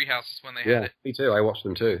their Treehouse when they had it. Me too. I watched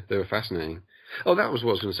them too. They were fascinating. Oh, that was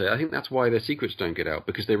what I was going to say. I think that's why their secrets don't get out,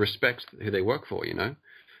 because they respect who they work for,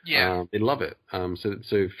 Yeah. They love it.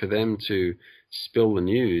 So for them to spill the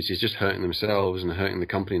news is just hurting themselves and hurting the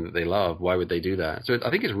company that they love. Why would they do that? So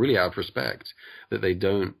I think it's really out of respect that they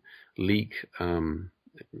don't leak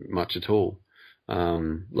much at all.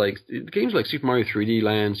 Like games like Super Mario 3D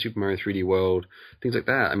Land, Super Mario 3D World, things like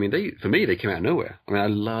that. I mean, for me, they came out of nowhere. I mean, I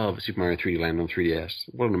love Super Mario 3D Land on 3DS.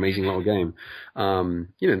 What an amazing little game.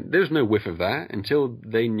 There was no whiff of that until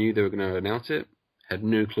they knew they were going to announce it. Had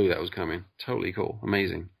no clue that was coming. Totally cool.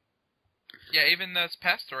 Amazing. Yeah, even this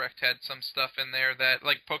past direct had some stuff in there that,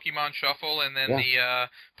 like Pokemon Shuffle, and then the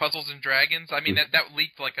Puzzles and Dragons. I mean, that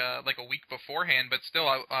leaked like a week beforehand, but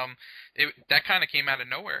still, that kind of came out of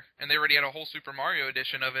nowhere, and they already had a whole Super Mario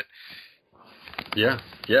edition of it. Yeah,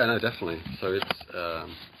 no, definitely. So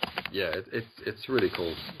it's really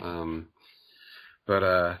cool.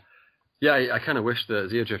 I kind of wish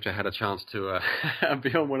that Zeo Drifter had a chance to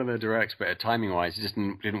be on one of the directs, but timing wise, it just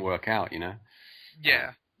didn't work out, you know.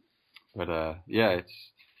 Yeah. Really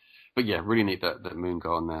neat that Moon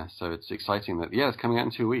got on there. So it's exciting that it's coming out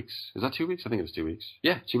in 2 weeks. Is that 2 weeks? I think it was 2 weeks.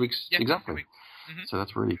 Yeah, 2 weeks exactly. 2 weeks. Mm-hmm. So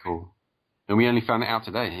that's really cool. And we only found it out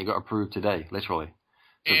today. It got approved today, literally.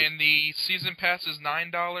 So and the season pass is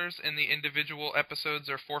 $9, and the individual episodes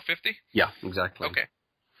are $4.50. Yeah, exactly. Okay.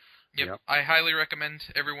 Yep. I highly recommend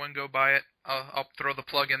everyone go buy it. I'll throw the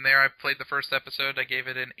plug in there. I played the first episode. I gave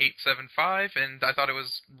it an 8.75, and I thought it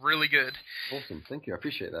was really good. Awesome. Thank you. I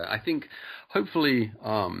appreciate that. I think hopefully,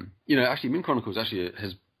 actually Moon Chronicles actually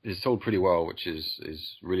has sold pretty well, which is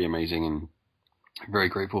really amazing, and very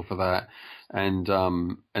grateful for that. And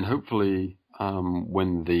hopefully,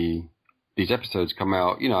 when these episodes come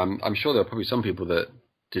out, I'm sure there are probably some people that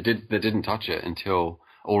didn't touch it until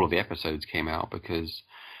all of the episodes came out, because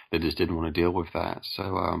they just didn't want to deal with that. So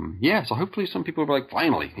so hopefully some people are like,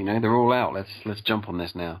 finally, they're all out. Let's jump on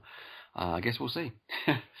this now. I guess we'll see.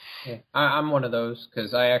 Yeah, I'm one of those,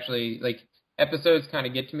 because I actually episodes kind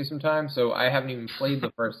of get to me sometimes. So I haven't even played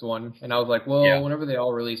the first one, and I was like, whenever they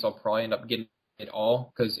all release, I'll probably end up getting it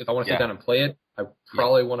all, because if I want to sit down and play it, I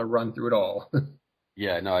probably want to run through it all.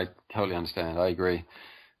 Yeah, no, I totally understand. I agree.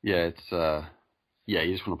 Yeah, it's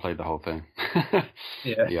you just want to play the whole thing.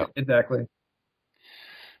 Yeah, exactly.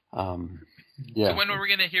 So when are we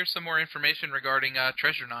going to hear some more information regarding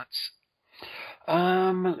Treasure Knots?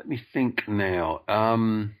 Let me think now.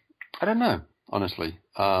 I don't know, honestly.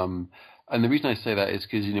 And the reason I say that is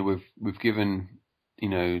because we've given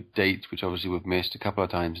dates which obviously we've missed a couple of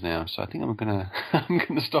times now. So I think I'm gonna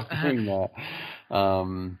stop doing that.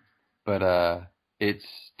 But it's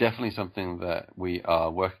definitely something that we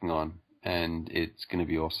are working on, and it's going to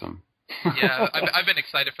be awesome. Yeah, I've been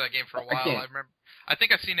excited for that game for a while. I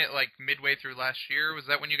think I've seen it midway through last year. Was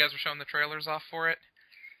that when you guys were showing the trailers off for it?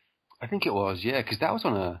 I think it was, yeah, because that was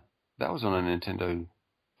on a Nintendo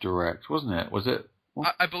Direct, wasn't it? Was it?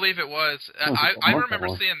 I believe it was. I remember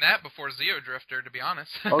seeing that before Zeo Drifter, to be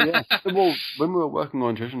honest. Oh yeah. Well, when we were working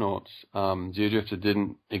on Treasure Knots, Zeo Drifter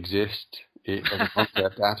didn't exist as a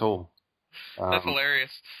concept at all. That's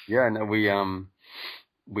hilarious. Yeah, no,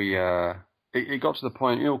 it got to the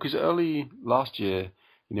point, because early last year,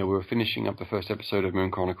 we were finishing up the first episode of Moon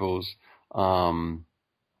Chronicles. I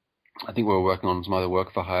think we were working on some other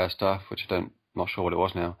work for hire stuff, which not sure what it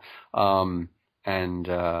was now.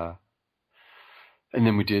 And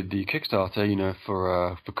then we did the Kickstarter,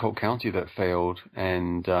 for Colt County that failed,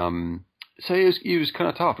 and so it was kind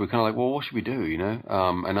of tough. We were kind of like, well, what should we do,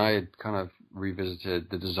 And I had kind of revisited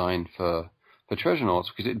the design for Treasure Knots,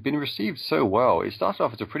 because it had been received so well. It started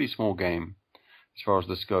off as a pretty small game as far as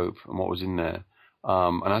the scope and what was in there.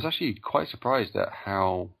 And I was actually quite surprised at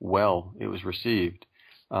how well it was received.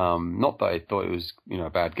 Not that I thought it was, a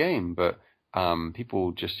bad game, but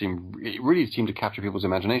people just really seemed to capture people's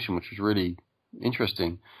imagination, which was really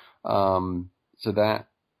interesting. So that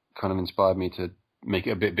kind of inspired me to make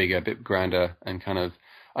it a bit bigger, a bit grander, and kind of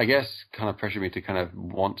pressured me to kind of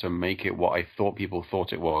want to make it what I thought people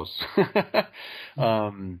thought it was,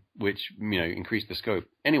 which, increased the scope.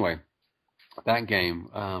 Anyway, that game,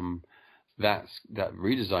 that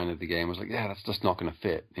redesign of the game was like, that's just not going to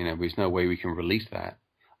fit. There's no way we can release that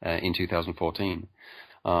in 2014.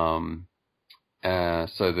 So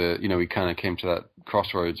we kind of came to that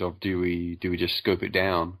crossroads of do we just scope it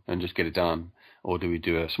down and just get it done, or do we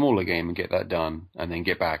do a smaller game and get that done and then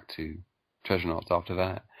get back to Treasure Knots after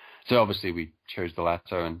that? So obviously we chose the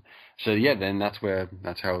latter, and so then that's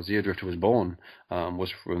how Zeo Drifter was born.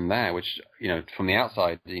 Was from there, which from the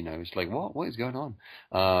outside, it's like what is going on?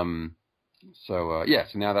 So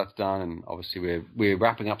now that's done, and obviously we're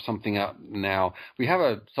wrapping up something up now. We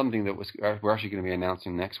have something that we're actually going to be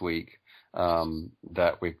announcing next week.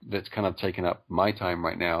 That's kind of taken up my time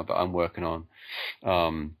right now that I'm working on.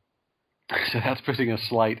 So that's putting a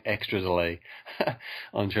slight extra delay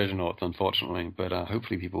on Treasure Knots, unfortunately, but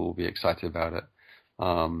hopefully people will be excited about it.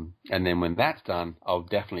 And then when that's done, I'll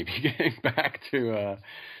definitely be getting back to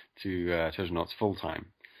Treasure Knots full time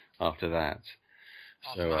after that.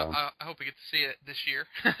 Awesome. So I hope we get to see it this year.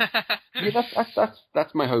 Yeah,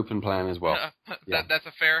 that's my hope and plan as well. That's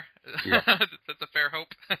a fair. Yeah. That's a fair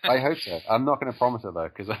hope. I hope so. I'm not going to promise it though,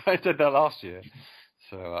 because I did that last year.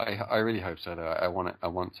 So I really hope so. Though I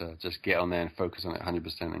want to just get on there and focus on it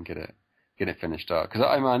 100% and get it finished up. Because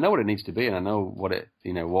I know what it needs to be, and I know what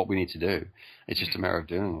what we need to do. It's just a matter of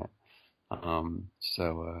doing it.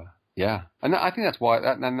 Yeah, and I think that's why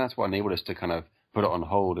that's what enabled us to kind of put it on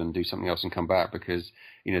hold and do something else and come back, because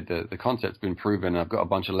the concept's been proven. I've got a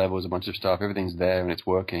bunch of levels, a bunch of stuff, everything's there and it's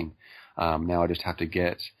working. Now I just have to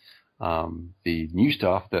get the new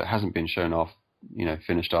stuff that hasn't been shown off,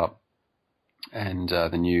 finished up, and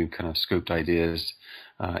the new kind of scooped ideas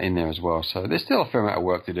in there as well. So there's still a fair amount of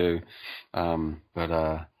work to do,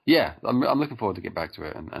 but yeah, I'm looking forward to get back to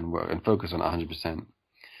it and work and focus on it 100%.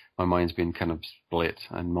 My mind's been kind of split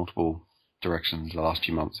in multiple directions the last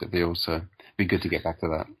few months, it feels, so it'd be good to get back to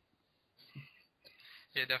that.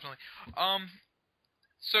 Yeah, definitely.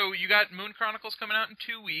 So you got Moon Chronicles coming out in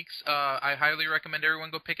 2 weeks. I highly recommend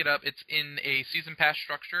everyone go pick it up. It's in a season pass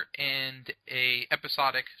structure and a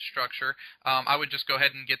episodic structure. I would just go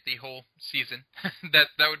ahead and get the whole season.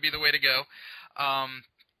 that would be the way to go.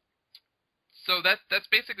 So that's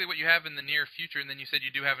basically what you have in the near future. And then you said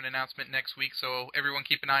you do have an announcement next week, so everyone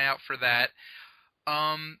keep an eye out for that.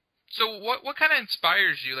 So what kind of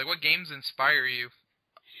inspires you? Like, what games inspire you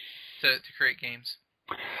to create games?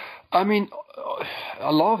 I mean,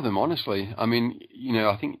 a lot of them, honestly. I mean,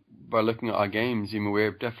 I think by looking at our games,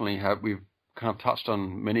 we've kind of touched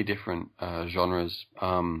on many different genres,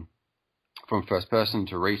 from first person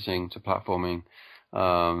to racing to platforming,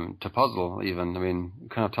 to puzzle even. I mean,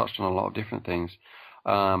 kind of touched on a lot of different things.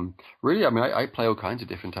 Really, I mean, I play all kinds of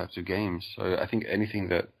different types of games. So I think anything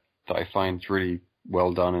that I find really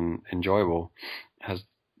well done and enjoyable has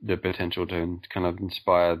the potential to kind of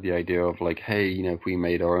inspire the idea of like, hey, if we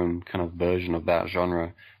made our own kind of version of that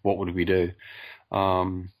genre, what would we do?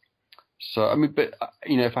 So, I mean, but,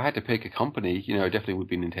 if I had to pick a company, it definitely would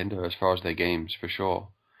be Nintendo as far as their games, for sure.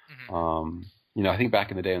 Mm-hmm. I think back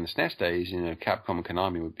in the day on the SNES days, Capcom and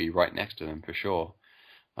Konami would be right next to them, for sure.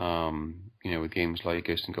 With games like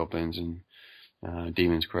Ghosts and Goblins and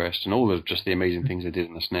Demon's Crest and all of just the amazing things they did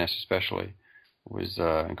in the SNES especially was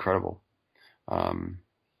incredible.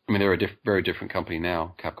 I mean, they're a very different company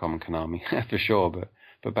now, Capcom and Konami, for sure, but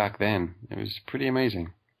back then, it was pretty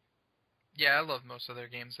amazing. Yeah, I love most of their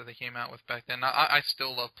games that they came out with back then. I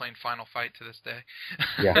still love playing Final Fight to this day.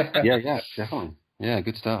 yeah, definitely. Yeah,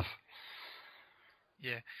 good stuff.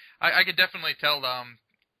 Yeah, I could definitely tell,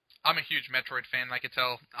 I'm a huge Metroid fan. I could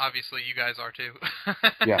tell, obviously, you guys are too.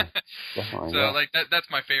 Yeah, definitely. So, yeah. that's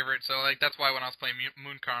my favorite. So, that's why when I was playing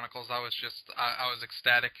Moon Chronicles, I was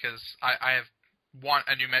ecstatic, because I want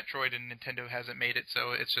a new Metroid and Nintendo hasn't made it,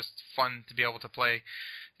 so it's just fun to be able to play,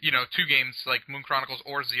 2 games like Moon Chronicles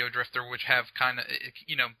or Zeo Drifter, which have kind of,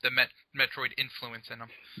 the Metroid influence in them.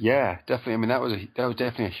 Yeah, definitely. I mean, that was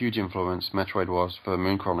definitely a huge influence, Metroid was, for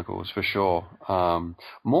Moon Chronicles, for sure.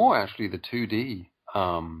 More actually the 2D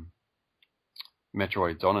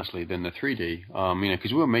Metroids, honestly, than the 3D.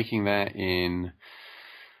 Because we were making that in,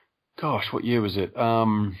 gosh, what year was it?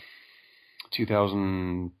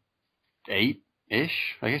 2008.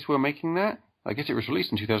 Ish, I guess we're making that. I guess it was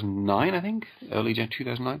released in 2009, I think, early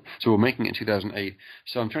 2009. So we're making it in 2008.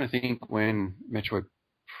 So I'm trying to think when Metroid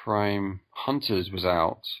Prime Hunters was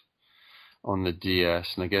out on the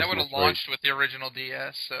DS, and I guess that would have launched with the original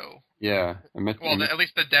DS. So yeah, at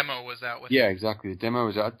least the demo was out with. Yeah, exactly. The demo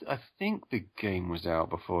was out. I think the game was out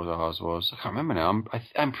before ours was. I can't remember now.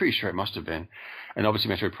 I'm pretty sure it must have been. And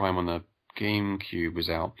obviously Metroid Prime on the GameCube was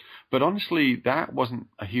out, but honestly, that wasn't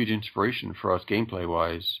a huge inspiration for us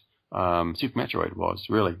gameplay-wise. Super Metroid was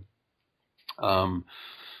really,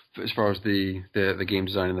 as far as the game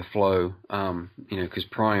design and the flow. Because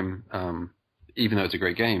Prime, even though it's a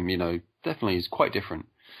great game, definitely is quite different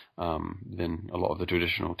than a lot of the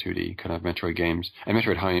traditional 2D kind of Metroid games. And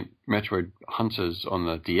Metroid Hunters on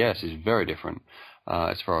the DS is very different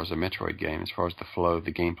as far as a Metroid game, as far as the flow of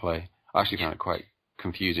the gameplay. I actually found it quite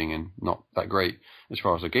confusing and not that great as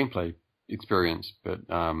far as the gameplay experience, but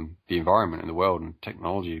the environment and the world and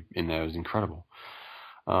technology in there is incredible.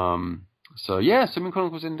 So Moon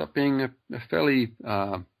Chronicles ended up being a fairly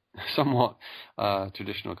somewhat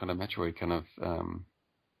traditional kind of Metroid kind of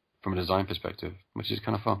from a design perspective, which is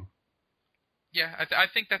kind of fun. Yeah, I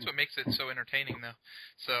think that's what makes it so entertaining, though.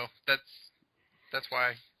 So that's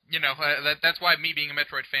why that's why me being a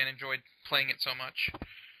Metroid fan enjoyed playing it so much.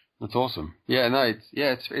 That's awesome. Yeah, no,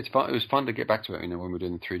 it's fun. It was fun to get back to it, when we were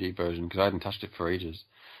doing the 3D version, because I hadn't touched it for ages.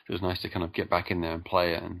 It was nice to kind of get back in there and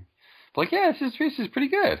play it, and this is pretty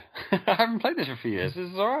good. I haven't played this for a few years.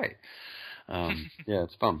 This is all right. Yeah,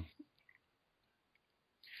 it's fun.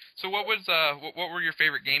 So what were your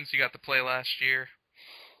favorite games you got to play last year?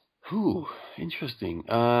 Ooh, interesting.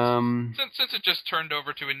 Since it just turned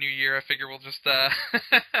over to a new year, I figure we'll just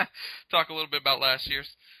talk a little bit about last year's.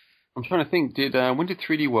 I'm trying to think. When did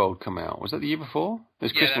 3D World come out? Was that the year before? It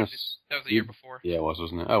was Christmas. That was the year before. Yeah, it was,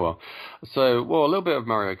 wasn't it? Oh well. So, a little bit of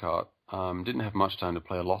Mario Kart. Didn't have much time to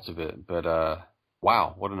play a lot of it, but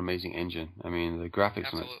wow, what an amazing engine! I mean, the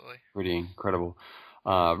graphics on it's pretty incredible.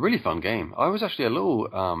 Really fun game. I was actually a little.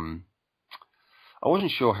 I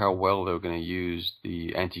wasn't sure how well they were going to use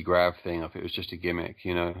the anti-grav thing, if it was just a gimmick,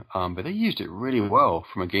 but they used it really well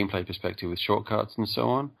from a gameplay perspective with shortcuts and so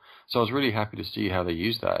on. So I was really happy to see how they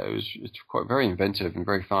used that. It's quite very inventive and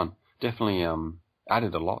very fun. Definitely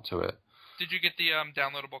added a lot to it. Did you get the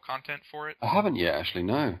downloadable content for it? I haven't yet, actually.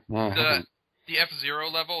 No, I haven't. The F-Zero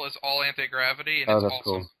level is all anti-gravity, and that's awesome.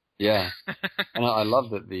 Cool. Yeah, and I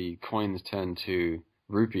love that the coins turn to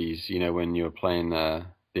rupees. When you were playing the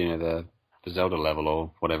Zelda level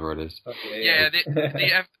or whatever it is. Okay, yeah,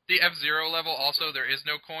 the F-Zero level also, there is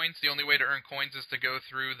no coins. The only way to earn coins is to go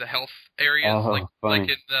through the health areas, like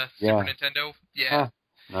in the Super Nintendo. Yeah.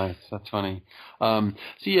 Nice, that's funny. So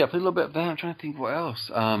yeah, I played a little bit of that. I'm trying to think what else.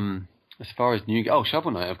 As far as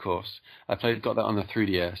Shovel Knight, of course. got that on the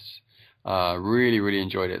 3DS. Really, really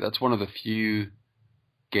enjoyed it. That's one of the few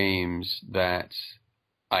games that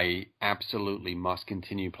I absolutely must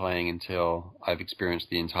continue playing until I've experienced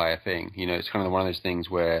the entire thing. It's kind of one of those things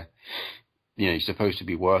where, you're supposed to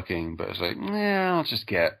be working, but it's like, I'll just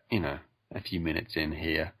get, a few minutes in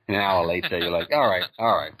here. And an hour later, you're like, all right,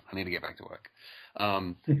 I need to get back to work.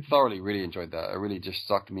 Thoroughly really enjoyed that. It really just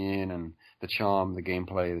sucked me in, and the charm, the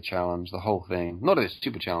gameplay, the challenge, the whole thing. Not that it's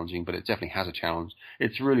super challenging, but it definitely has a challenge.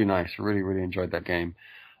 It's really nice. Really, really enjoyed that game.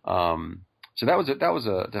 So that was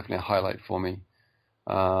definitely a highlight for me.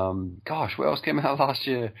 Gosh, what else came out last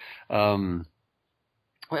year?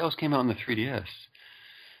 What else came out on the 3DS?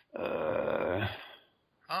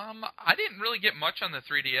 I didn't really get much on the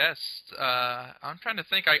 3DS. I'm trying to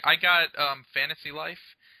think. I got Fantasy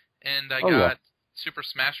Life, and I got Super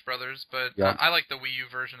Smash Brothers, but I like the Wii U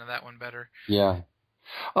version of that one better. Yeah.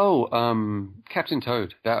 Captain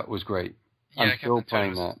Toad. That was great. Yeah, I'm still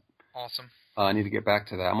playing that. Awesome. I need to get back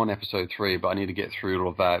to that. I'm on episode 3, but I need to get through all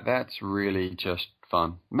of that. That's really just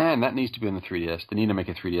fun. Man, that needs to be on the 3DS. They need to make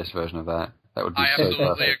a 3DS version of that. That would be so perfect. I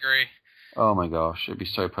absolutely agree. Oh my gosh, it'd be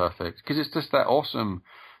so perfect. Because it's just that awesome.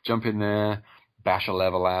 Jump in there, bash a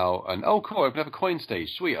level out, and cool, I can have a coin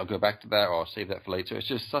stage. Sweet, I'll go back to that, or I'll save that for later. It's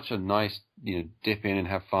just such a nice, dip in and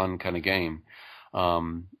have fun kind of game.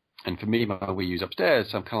 And for me, my Wii U's upstairs,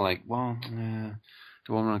 so I'm kind of like,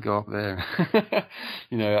 do I want to go up there?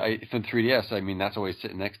 For the 3DS, I mean, that's always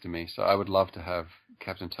sitting next to me. So I would love to have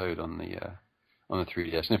Captain Toad on the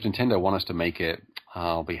 3DS. And if Nintendo want us to make it,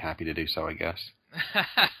 I'll be happy to do so, I guess.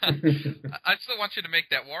 I still want you to make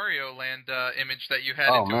that Wario Land image that you had.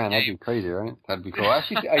 Oh man, that'd be crazy, right? That'd be cool. I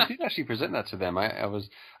did actually present that to them. I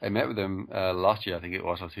met with them last year, I think it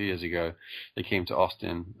was, or 2 years ago. They came to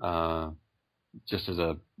Austin.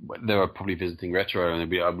 They were probably visiting Retro,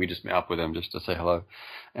 and we just met up with them just to say hello.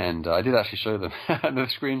 And I did actually show them the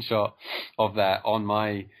screenshot of that on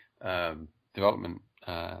my development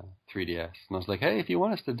 3DS, and I was like, hey, if you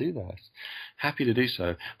want us to do this, happy to do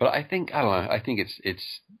so. But I don't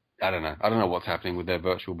know. I don't know what's happening with their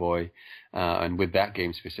Virtual Boy and with that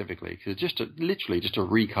game specifically, because literally just a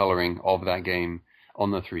recoloring of that game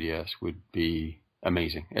on the 3DS would be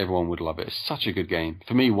amazing. Everyone would love it. It's such a good game.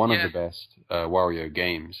 For me, one of the best Wario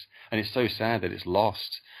games. And it's so sad that it's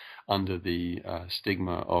lost under the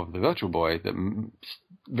stigma of the Virtual Boy that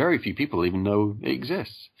very few people even know it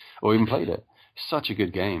exists or even played it. Such a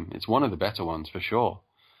good game. It's one of the better ones for sure.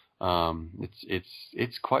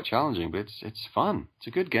 It's quite challenging, but it's fun. It's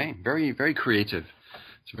a good game. Very, very creative.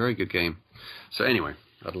 It's a very good game. So anyway,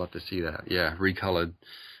 I'd love to see that. Yeah, recolored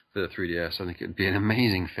for the 3DS. I think it'd be an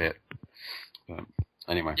amazing fit. But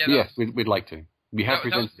anyway, we'd like to. We have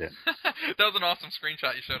presented it. That was an awesome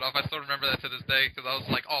screenshot you showed off. I still remember that to this day because I was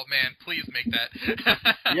like, oh man, please make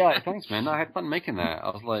that. Yeah, thanks, man. I had fun making that. I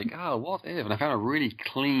was like, what if? And I found a really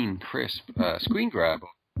clean, crisp screen grab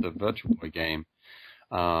of the Virtual Boy game.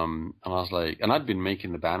 And I was like, and I'd been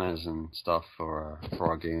making the banners and stuff for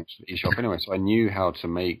our games eShop anyway, so I knew how to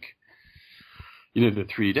make the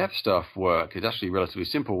 3D depth stuff work. It's actually relatively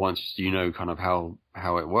simple once you know kind of how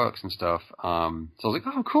it works and stuff. So I was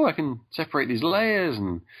like, cool, I can separate these layers,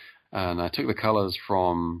 and I took the colors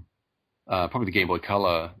from probably the Game Boy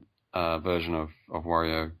Color version of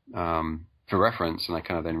Wario for reference, and I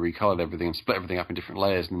kind of then recolored everything and split everything up in different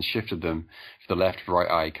layers and then shifted them to the left,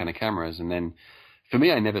 right eye kind of cameras. And then for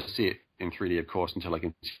me, I never see it in 3D, of course, until I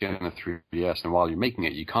can see it in the 3DS. And while you're making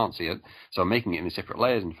it, you can't see it. So I'm making it in separate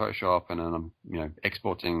layers in Photoshop, and then I'm,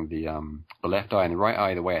 exporting the left eye and the right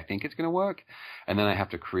eye the way I think it's going to work. And then I have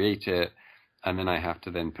to create it, and then I have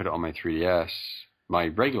to then put it on my 3DS. My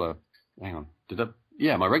regular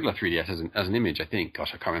 3DS as an image, I think.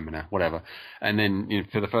 Gosh, I can't remember now. Whatever. And then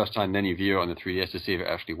for the first time, then you view it on the 3DS to see if it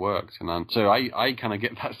actually works. And so I kind of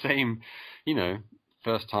get that same,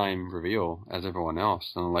 first time reveal as everyone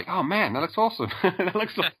else. And I'm like, oh man, that looks awesome.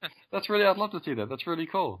 That's really, I'd love to see that. That's really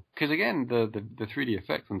cool. Because again, the 3D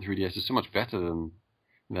effect on 3DS is so much better than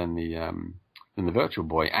the Virtual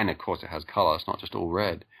Boy. And of course, it has color. It's not just all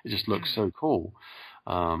red. It just looks so cool.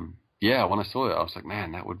 Yeah, when I saw it, I was like,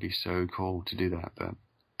 man, that would be so cool to do that. But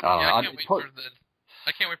I can't wait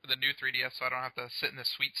for the new 3DS, so I don't have to sit in the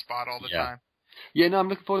sweet spot all the time. Yeah, no, I'm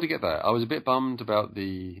looking forward to get that. I was a bit bummed about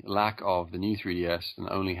the lack of the new 3DS and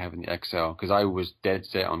only having the XL, because I was dead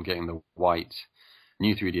set on getting the white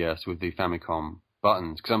new 3DS with the Famicom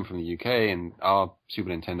buttons, because I'm from the UK, and our Super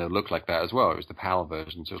Nintendo looked like that as well. It was the PAL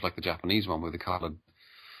version, so it was like the Japanese one with the colored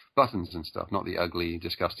buttons and stuff, not the ugly,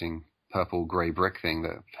 disgusting purple grey brick thing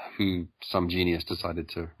that some genius decided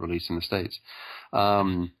to release in the States.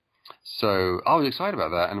 So I was excited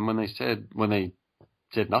about that, and when they said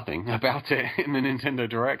nothing about it in the Nintendo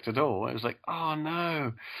Direct at all, it was like, oh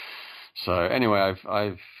no. So anyway,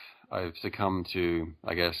 I've succumbed to,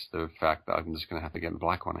 I guess, the fact that I'm just going to have to get the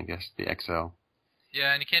black one, I guess, the XL.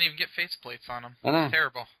 Yeah, and you can't even get faceplates on them. I know. It's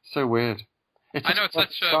terrible. So weird. It's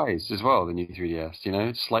such a size as well, the new 3DS.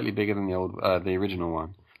 It's slightly bigger than the original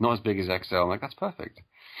one. Not as big as XL. I'm like, that's perfect.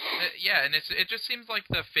 Yeah, and it just seems like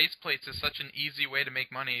the faceplates is such an easy way to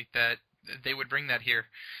make money that they would bring that here.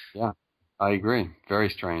 Yeah, I agree. Very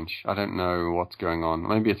strange. I don't know what's going on.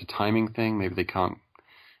 Maybe it's a timing thing. Maybe they can't.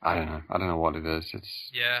 I don't know. I don't know what it is.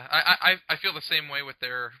 Yeah, I feel the same way with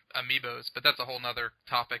their amiibos, but that's a whole nother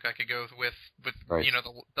topic I could go with right.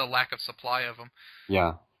 The lack of supply of them.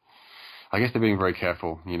 Yeah. I guess they're being very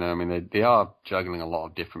careful, I mean, they are juggling a lot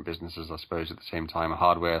of different businesses, I suppose, at the same time.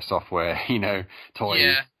 Hardware, software, toys.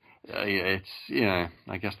 Yeah. It's,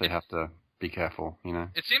 I guess they have to be careful,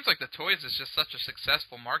 It seems like the toys is just such a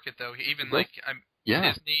successful market, though. Even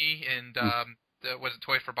yeah. Disney and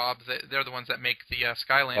Toy for Bob? They're the ones that make the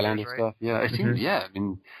Skylanders, right? Stuff. Yeah, it seems. Yeah, I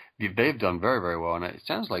mean, they've done very, very well, and it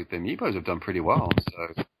sounds like the Amiibos have done pretty well.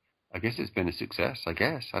 So I guess it's been a success. I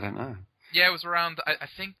don't know. Yeah, it was around. I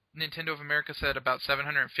think Nintendo of America said about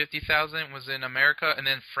 750,000 was in America, and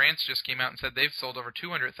then France just came out and said they've sold over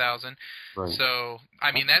 200,000. Right. So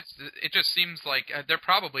I mean, it just seems like they're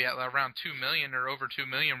probably at around 2 million or over 2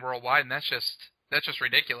 million worldwide, and that's just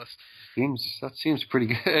ridiculous. That seems pretty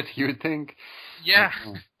good. You would think. Yeah.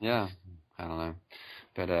 Yeah. I don't know,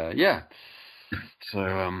 but yeah. So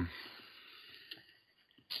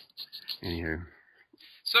anywho.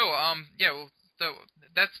 So yeah. Well, so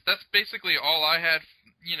that's basically all I had,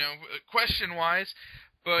 question-wise.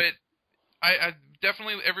 But I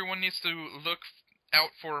definitely, everyone needs to look out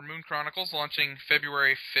for Moon Chronicles launching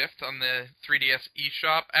February 5th on the 3DS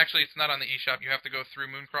eShop. Actually, it's not on the eShop. You have to go through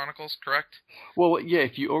Moon Chronicles, correct? Well, yeah.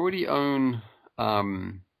 If you already own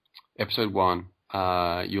Episode 1,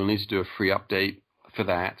 you'll need to do a free update for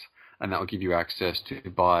that, and that will give you access to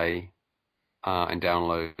buy and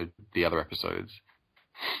download the other episodes.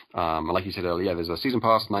 Like you said earlier, there's a season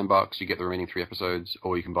pass, $9. You get the remaining 3 episodes,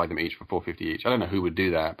 or you can buy them each for $4.50 each. I don't know who would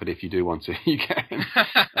do that, but if you do want to, you can.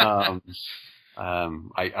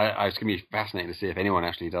 It's going to be fascinating to see if anyone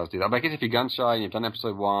actually does do that. But I guess if you're gun shy and you've done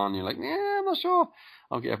episode 1, you're like, yeah, I'm not sure.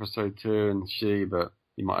 I'll get episode 2 and but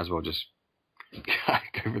you might as well just go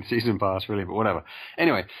for the season pass, really. But whatever.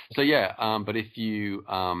 Anyway, so yeah. But if you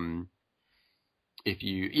don't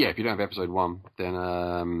have episode 1,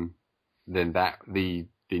 then that the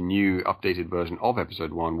new updated version of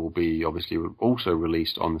episode 1 will be obviously also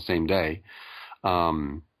released on the same day.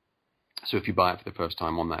 So if you buy it for the first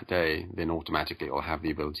time on that day, then automatically it'll have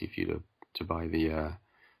the ability for you to buy the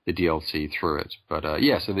DLC through it. But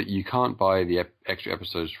so that you can't buy the extra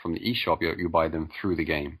episodes from the eShop, you buy them through the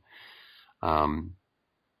game. On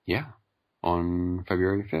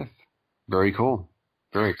February 5th. Very cool.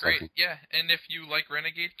 Very exciting. Great, yeah. And if you like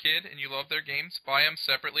Renegade Kid and you love their games, buy them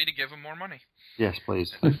separately to give them more money. Yes,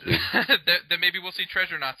 please. Then maybe we'll see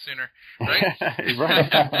Treasure Knot sooner, right?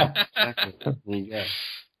 Right. Exactly.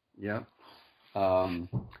 Yeah. And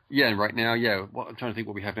right now, I'm trying to think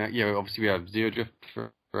what we have now. Yeah, obviously we have Zero Drift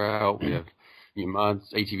for out. We have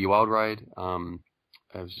Muds, ATV Wild Ride.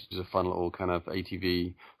 Which is a fun little kind of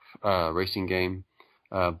ATV racing game.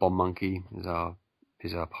 Bomb Monkey is our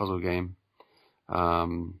puzzle game.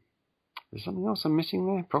 There's something else I'm missing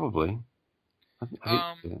there? Probably.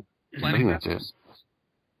 I think I think that's it.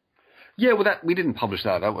 Yeah, well, we didn't publish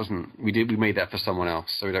that. That wasn't we made that for someone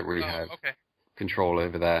else, so we don't really have control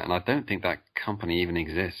over that. And I don't think that company even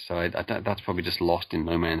exists. So that's probably just lost in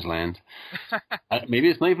no man's land. Maybe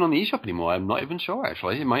it's not even on the eShop anymore. I'm not even sure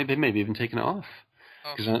actually. They may have even taken it off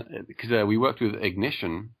because we worked with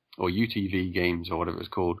Ignition or UTV Games or whatever it's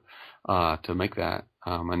called to make that,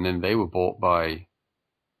 and then they were bought by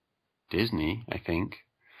Disney, I think,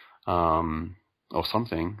 or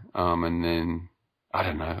something, and then. I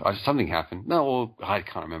don't know. Something happened. No, well, I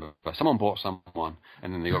can't remember. But someone bought someone,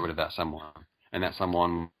 and then they got rid of that someone. And that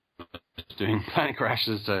someone was doing Planet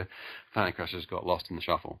Crashers, so Planet Crashers got lost in the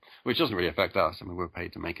shuffle, which doesn't really affect us. I mean, we were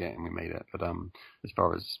paid to make it, and we made it. But as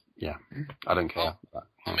far as, I don't care.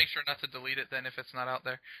 I'll make sure not to delete it then if it's not out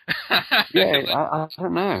there. I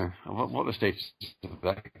don't know what the status of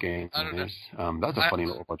that game is. That's a funny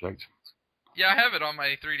little project. Yeah, I have it on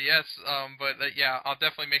my 3DS, but I'll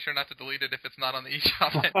definitely make sure not to delete it if it's not on the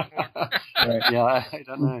eShop anymore. Right. I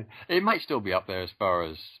don't know. It might still be up there as far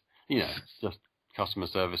as, just customer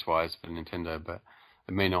service-wise for Nintendo, but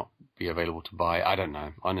it may not be available to buy. I don't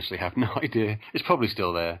know. Honestly, have no idea. It's probably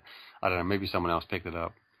still there. I don't know. Maybe someone else picked it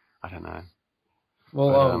up. I don't know.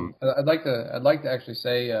 Well, I'd like to actually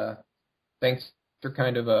say thanks for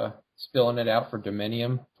kind of spilling it out for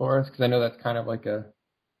Dominium for us, because I know that's kind of like I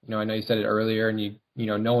know you said it earlier, and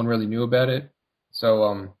no one really knew about it.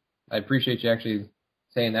 So I appreciate you actually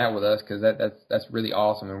saying that with us, because that's really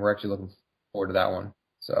awesome, and we're actually looking forward to that one.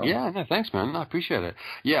 So yeah, no, thanks, man. I appreciate it.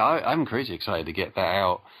 Yeah, I'm crazy excited to get that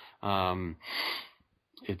out.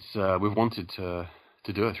 We've wanted to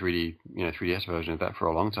do a 3DS version of that for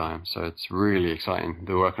a long time, so it's really exciting.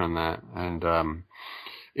 They're working on that, and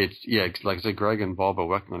it's like I said, Greg and Bob are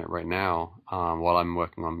working on it right now, while I'm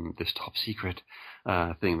working on this top secret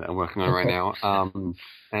thing that I'm working on right now.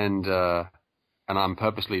 And I'm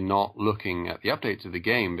purposely not looking at the updates of the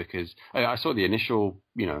game because I saw the initial,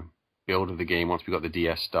 build of the game once we got the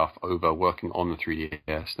DS stuff over working on the 3DS.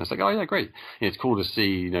 And it's like, oh yeah, great. And it's cool to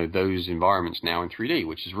see, those environments now in 3D,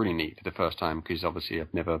 which is really neat for the first time because obviously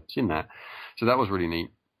I've never seen that. So that was really neat.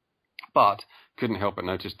 But couldn't help but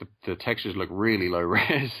notice the textures look really low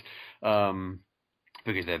res.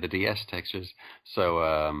 Because they're the DS textures. So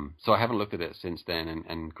I haven't looked at it since then,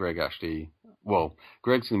 and Greg actually,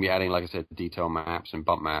 Greg's going to be adding, like I said, detail maps and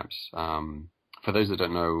bump maps. For those that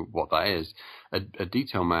don't know what that is, a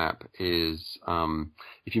detail map is,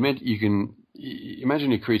 if you can imagine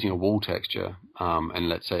you're creating a wall texture, and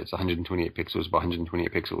let's say it's 128 pixels by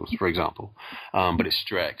 128 pixels, for example, but it's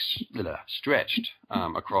stretched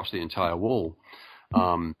across the entire wall.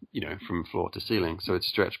 From floor to ceiling. So it's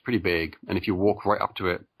stretched pretty big. And if you walk right up to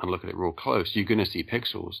it and look at it real close, you're going to see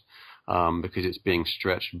pixels, because it's being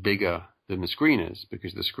stretched bigger than the screen is,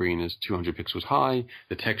 because the screen is 200 pixels high.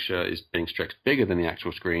 The texture is being stretched bigger than the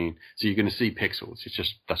actual screen. So you're going to see pixels.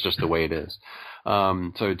 That's just the way it is.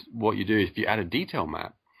 So what you do is if you add a detail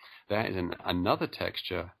map, that is another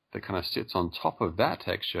texture that kind of sits on top of that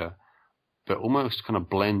texture, but almost kind of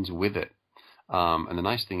blends with it. And the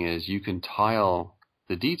nice thing is you can tile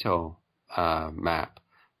the detail map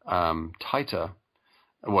tighter,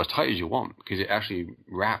 as tight as you want, because it actually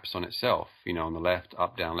wraps on itself, on the left,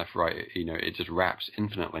 up, down, left, right, it just wraps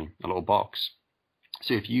infinitely, a little box.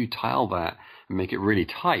 So if you tile that and make it really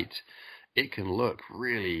tight, it can look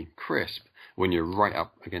really crisp when you're right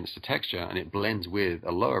up against the texture, and it blends with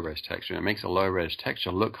a lower res texture, and it makes a lower res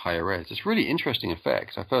texture look higher res. It's a really interesting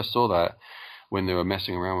effect. I first saw that when they were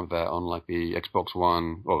messing around with that on like the Xbox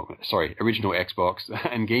One, original Xbox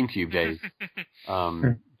and GameCube days.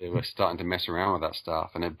 They were starting to mess around with that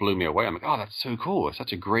stuff, and it blew me away. I'm like, oh, that's so cool. It's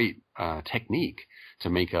such a great technique to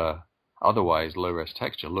make a otherwise low-res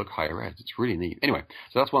texture look higher res. It's really neat. Anyway,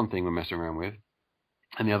 so that's one thing we're messing around with.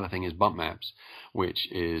 And the other thing is bump maps, which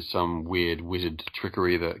is some weird wizard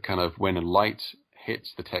trickery that kind of, when a light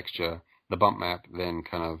hits the texture, the bump map then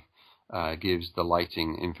kind of gives the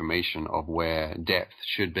lighting information of where depth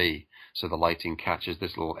should be. So the lighting catches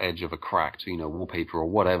this little edge of a cracked, wallpaper or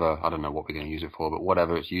whatever. I don't know what we're going to use it for, but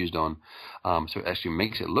whatever it's used on. So it actually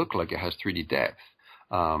makes it look like it has 3D depth,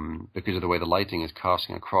 because of the way the lighting is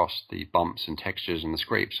casting across the bumps and textures and the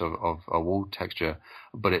scrapes of a wall texture.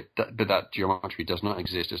 But that geometry does not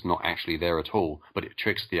exist. It's not actually there at all, but it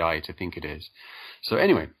tricks the eye to think it is. So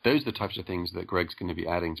anyway, those are the types of things that Greg's going to be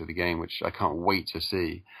adding to the game, which I can't wait to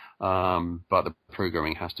see. But the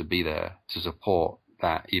programming has to be there to support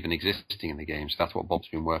that even existing in the game. So that's what Bob's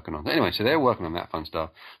been working on. Anyway, so they're working on that fun stuff.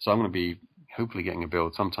 So I'm going to be hopefully getting a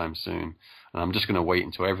build sometime soon. And I'm just going to wait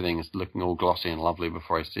until everything is looking all glossy and lovely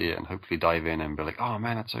before I see it, and hopefully dive in and be like, oh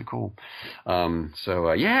man, that's so cool. So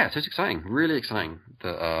it's exciting, really exciting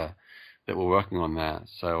that that we're working on that.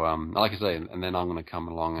 So, like I say, and then I'm going to come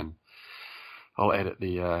along and I'll edit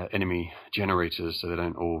the enemy generators so they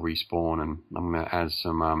don't all respawn, and I'm going to add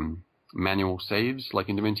some manual saves like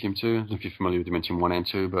in Dementium 2. I don't know if you're familiar with Dementium 1 and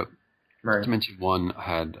 2, but Right. Dementium 1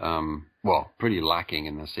 had, pretty lacking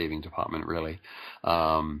in the saving department, really.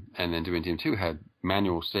 And then Dementium 2 had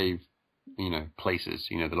manual save, places,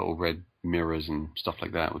 the little red mirrors and stuff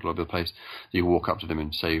like that with all over the place. You could walk up to them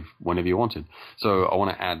and save whenever you wanted. So I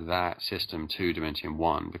want to add that system to Dementium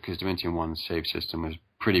 1 because Dementium 1's save system was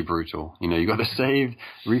pretty brutal. You got to save,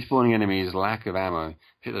 respawning enemies, lack of ammo,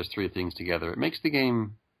 hit those three things together. It makes the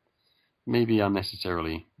game maybe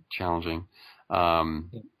unnecessarily challenging.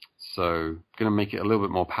 So going to make it a little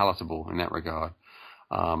bit more palatable in that regard.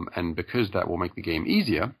 And because that will make the game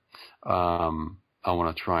easier, I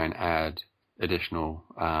want to try and add additional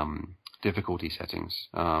difficulty settings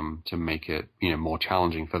to make it more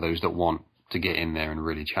challenging for those that want to get in there and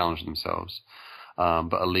really challenge themselves.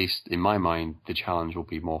 But at least in my mind, the challenge will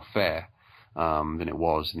be more fair than it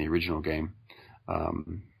was in the original game.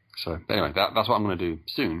 So anyway, that's what I'm going to do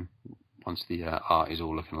soon once the art is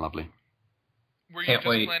all looking lovely. Were you just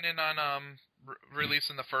planning on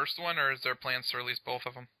releasing the first one, or is there plans to release both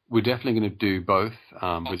of them? We're definitely going to do both.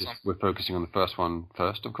 Awesome. We're focusing on the first one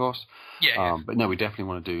first, of course. Yeah. But no, we definitely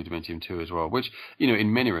want to do Dementium 2 as well, which,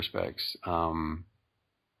 in many respects,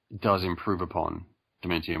 does improve upon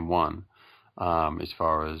Dementium 1 as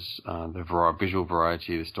far as the visual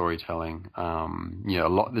variety, the storytelling.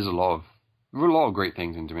 There's a lot of great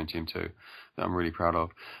things in Dementium 2 that I'm really proud of.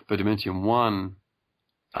 But Dementium 1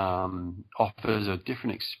 offers a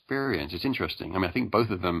different experience. It's interesting. I mean, I think both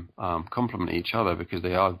of them complement each other because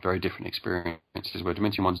they are very different experiences, where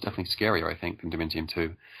Dementium 1 is definitely scarier, I think, than Dementium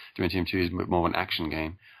 2. Dementium 2 is a bit more of an action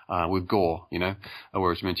game with gore,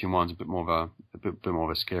 whereas Dementium 1 is a bit more of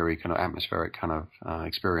a scary kind of atmospheric kind of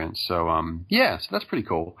experience. So, so that's pretty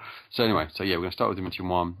cool. So anyway, we're going to start with Dementium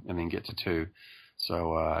 1 and then get to 2.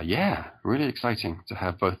 So, really exciting to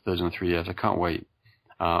have both of those in the 3DS. I can't wait.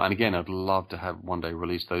 And again, I'd love to have one day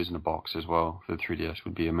release those in a box as well for the 3DS.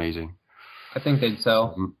 Would be amazing. I think they'd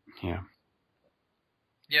sell. Yeah.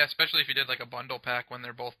 Yeah, especially if you did like a bundle pack when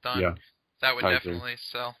they're both done. Yeah. That would definitely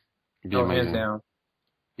sell. It'd be amazing. Down.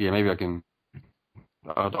 Yeah, maybe I can.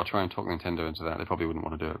 I'll try and talk Nintendo into that. They probably wouldn't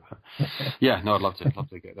want to do it. But yeah, no, I'd love to. I'd love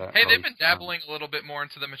to get that. Hey, they've been dabbling a little bit more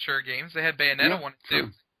into the mature games. They had Bayonetta 1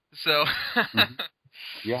 and 2. So.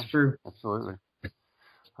 Yeah, true. Absolutely.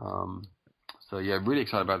 So yeah, really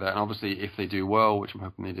excited about that. And obviously, if they do well, which I'm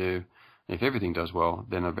hoping they do, if everything does well,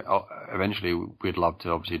 then eventually we'd love to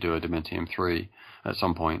obviously do a Dementium 3 at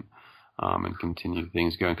some point and continue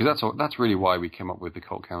things going. Because that's really why we came up with the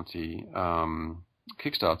Colt County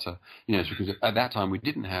Kickstarter. It's because at that time we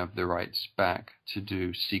didn't have the rights back to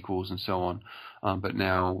do sequels and so on, but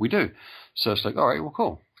now we do. So it's like, all right, well,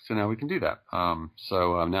 cool. So now we can do that.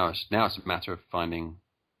 So now it's a matter of finding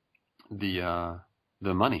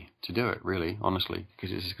the money to do it, really, honestly,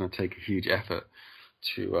 because it's just going to take a huge effort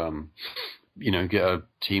to, get a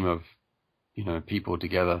team of, people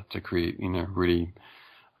together to create, really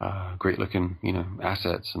great looking,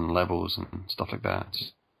 assets and levels and stuff like that.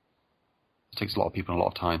 It takes a lot of people and a lot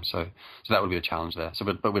of time, so that would be a challenge there. So,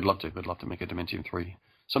 but we'd love to make a Dementium 3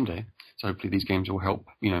 someday. So hopefully these games will help,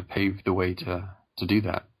 pave the way to do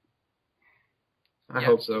that. I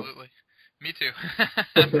hope so. Absolutely. Me too,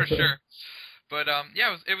 for sure. But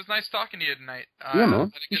it was nice talking to you tonight. Yeah,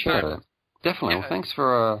 man. Sure. Definitely. Yeah. Well, thanks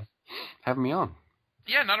for having me on.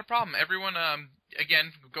 Yeah, not a problem. Everyone,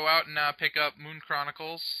 again, go out and pick up Moon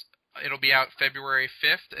Chronicles. It'll be out February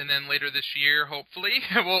 5th, and then later this year, hopefully,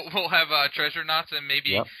 we'll have Treasure Knots and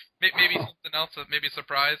maybe something else, maybe a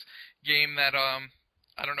surprise game that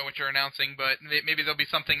I don't know what you're announcing, but maybe there'll be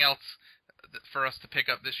something else for us to pick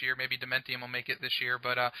up this year. Maybe Dementium will make it this year.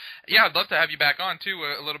 But, I'd love to have you back on, too,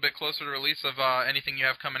 a little bit closer to release of anything you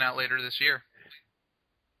have coming out later this year.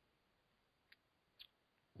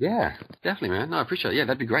 Yeah, definitely, man. No, I appreciate it. Yeah,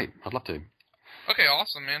 that'd be great. I'd love to. Okay,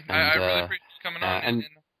 awesome, man. And, I really appreciate you coming on.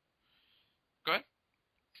 Go ahead.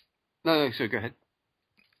 No, so go ahead.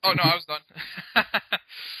 Oh, no, I was done.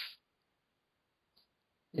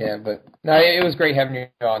 Yeah, but no, it was great having you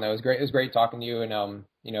on. It was great talking to you, and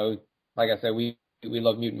like I said, we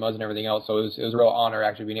love Mutant Muzz and everything else, so it was a real honor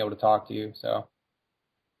actually being able to talk to you. So.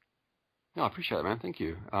 No, I appreciate it, man. Thank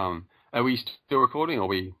you. Are we still recording, or are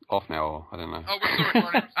we off now? Or, I don't know. Oh, we're still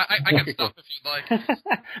recording. I can stop if you'd like.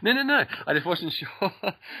 No. I just wasn't sure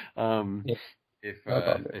if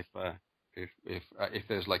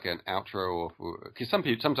there's like an outro, or because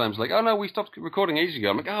sometimes like, oh no, we stopped recording ages ago.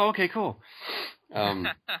 I'm like, oh, okay, cool.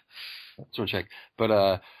 Just want to check.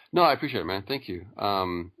 But no, I appreciate it, man. Thank you.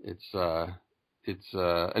 And it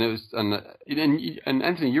was and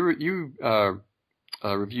Anthony, you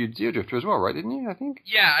reviewed Zero Drifter as well, right? Didn't you? I think.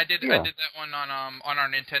 Yeah, I did. Yeah. I did that one on our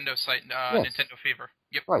Nintendo site, Yes. Nintendo Fever.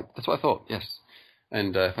 Yep. Right. That's what I thought. Yes.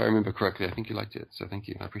 And if I remember correctly, I think you liked it. So thank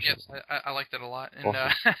you. I appreciate Yes, it. I liked it a lot. And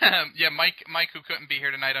Awesome. yeah, Mike, who couldn't be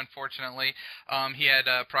here tonight, unfortunately, he had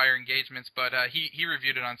prior engagements, but he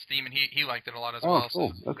reviewed it on Steam and he liked it a lot as well.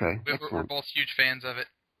 Cool. So Okay. we're both huge fans of it.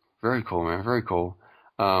 Very cool, man. Very cool.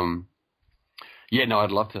 Yeah, no,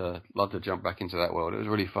 I'd love to jump back into that world. It was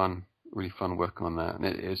really fun working on that, and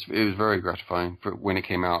it was very gratifying for when it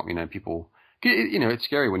came out. You know, people, you know, it's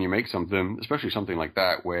scary when you make something, especially something like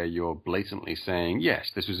that, where you're blatantly saying,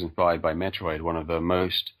 yes, this was inspired by Metroid, one of the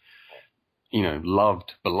most, you know,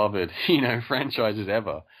 beloved, you know, franchises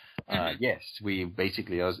ever. Yes, we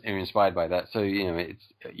basically are inspired by that. So, you know,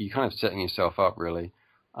 you're kind of setting yourself up really.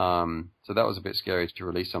 So that was a bit scary to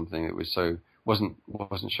release something that was wasn't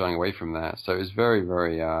shying away from that. So it was very,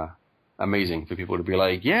 very amazing for people to be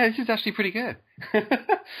like, yeah, this is actually pretty good,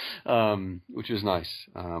 which was nice.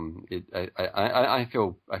 I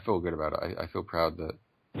feel good about it. I feel proud that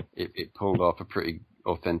it pulled off a pretty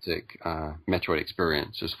authentic Metroid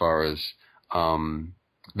experience as far as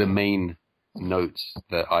the main notes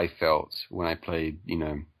that I felt when I played, you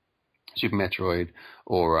know, Super Metroid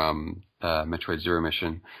or Metroid Zero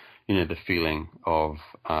Mission. You know, the feeling of,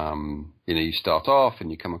 you know, you start off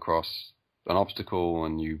and you come across an obstacle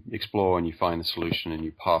and you explore and you find the solution and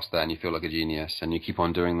you pass that and you feel like a genius and you keep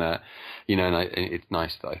on doing that, you know, and it's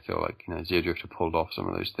nice that I feel like, you know, Zero Drifter pulled off some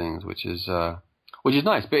of those things, which is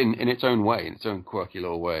nice, but in its own way, in its own quirky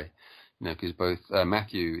little way, you know, because both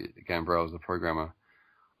Matthew Gambrell is the programmer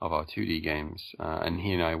of our 2D games, and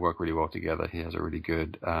he and I work really well together. He has a really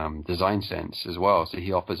good design sense as well, so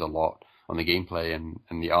he offers a lot on the gameplay and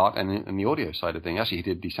the art and the audio side of things. Actually, he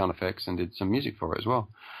did the sound effects and did some music for it as well.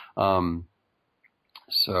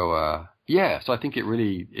 So I think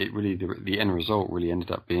the end result really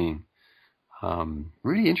ended up being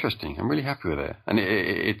really interesting. I'm really happy with it, and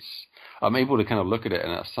I'm able to kind of look at it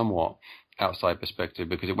in a somewhat outside perspective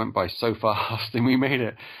because it went by so fast and we made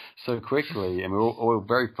it so quickly and we were all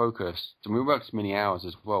very focused and we worked many hours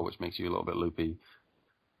as well, which makes you a little bit loopy.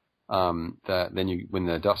 That then when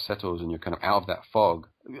the dust settles and you're kind of out of that fog,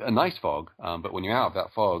 a nice fog, but when you're out of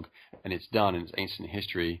that fog and it's done and it's ancient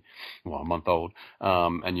history, well, a month old,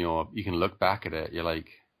 and you can look back at it, you're like,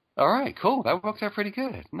 all right, cool, that worked out pretty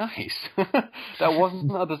good, nice. That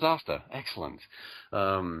wasn't a disaster, excellent.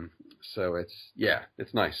 So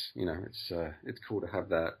it's nice, you know, it's cool to have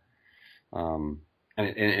that, and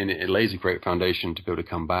it lays a great foundation to be able to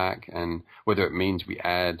come back, and whether it means we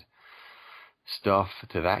add stuff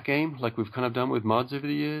to that game, like we've kind of done with mods over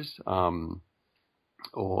the years,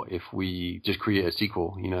 or if we just create a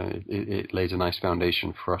sequel, you know, it lays a nice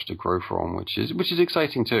foundation for us to grow from, which is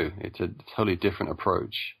exciting too. It's a totally different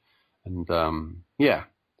approach, and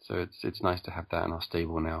so it's nice to have that in our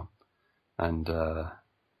stable now, and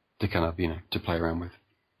to kind of, you know, to play around with.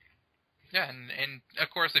 Yeah, and of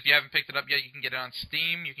course, if you haven't picked it up yet, you can get it on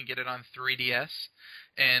Steam. You can get it on 3DS,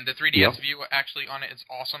 and the 3DS view actually on it is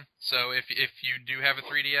awesome. So if you do have a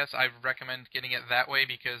 3DS, I recommend getting it that way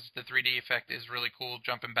because the 3D effect is really cool,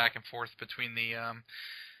 jumping back and forth between the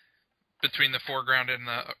foreground and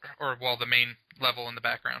the main level in the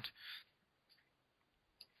background.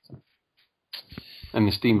 And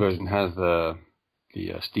the Steam version has the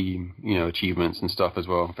Steam, you know, achievements and stuff as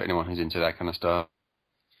well for anyone who's into that kind of stuff.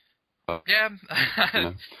 Yeah, you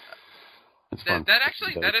know, it's fun.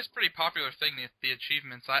 That is pretty popular thing. The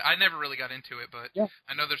achievements. I never really got into it, but yeah.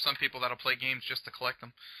 I know there's some people that'll play games just to collect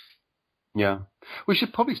them. Yeah, we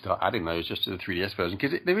should probably start adding those just to the 3DS version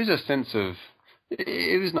because there is a sense of it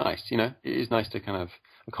is nice, you know, it is nice to kind of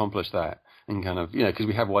accomplish that and kind of, you know, because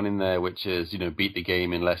we have one in there which is, you know, beat the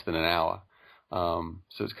game in less than an hour.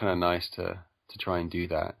 So it's kind of nice to try and do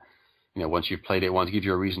that. You know, once you've played it once, give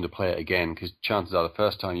you a reason to play it again, because chances are the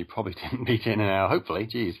first time you probably didn't beat it in an hour, hopefully,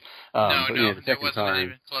 geez. No, you know, the it wasn't time,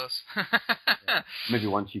 even close. maybe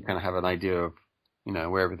once you kind of have an idea of, you know,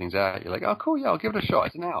 where everything's at, you're like, oh, cool, yeah, I'll give it a shot.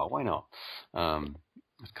 It's an hour, why not?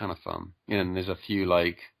 It's kind of fun. You know, and there's a few,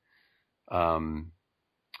 like,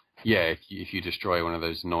 if you destroy one of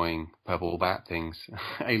those annoying purple bat things,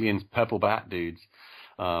 aliens, purple bat dudes,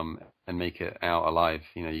 and make it out alive,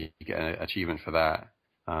 you know, you get an achievement for that.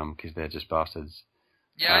 Because they're just bastards.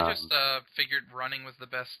 Yeah, I just figured running was the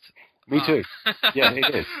best. Me too. Yeah,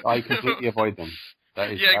 it is. I completely avoid them.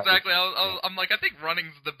 Yeah, exactly. I'm like, I think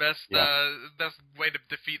running's the best best way to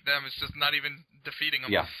defeat them. It's just not even defeating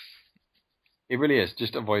them. Yeah. It really is.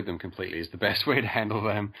 Just avoid them completely is the best way to handle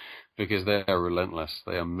them, because they are relentless.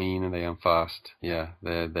 They are mean and they are fast. Yeah,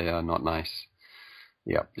 they are not nice.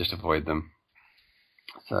 Yeah, just avoid them.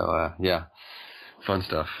 So, yeah, fun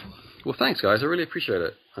stuff. Well, thanks, guys. I really appreciate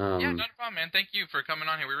it. Yeah, not a problem, man. Thank you for coming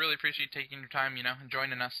on here. We really appreciate you taking your time, and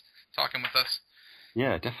joining us, talking with us.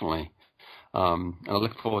 Yeah, definitely. And I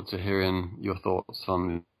look forward to hearing your thoughts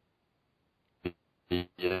on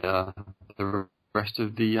the rest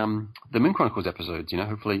of the Moon Chronicles episodes.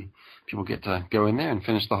 Hopefully people get to go in there and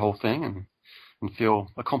finish the whole thing and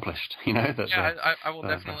feel accomplished. That I will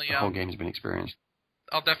definitely. The whole game has been experienced.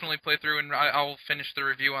 I'll definitely play through and I'll finish the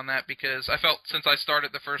review on that, because I felt since I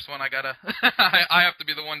started the first one, I gotta I have to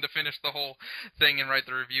be the one to finish the whole thing and write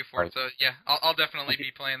the review for it. So yeah, I'll definitely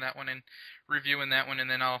be playing that one and reviewing that one, and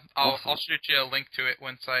then I'll shoot you a link to it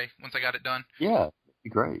once I got it done. Yeah,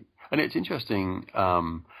 great. And it's interesting.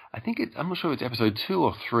 I'm not sure if it's episode 2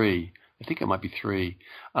 or 3. I think it might be 3.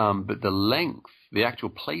 But the actual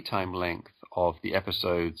playtime length of the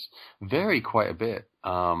episodes vary quite a bit.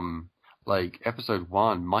 Like episode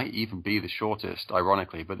 1 might even be the shortest,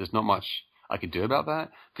 ironically, but there's not much I could do about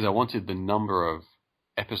that, because I wanted the number of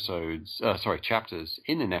chapters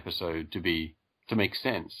in an episode to make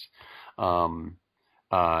sense, in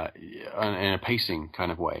a pacing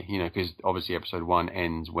kind of way, because obviously episode 1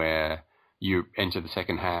 ends where you enter the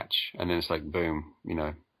second hatch, and then it's like boom,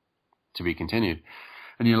 to be continued,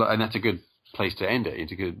 and that's a good place to end it.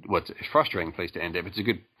 It's a frustrating place to end it, but it's a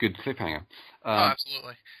good cliffhanger.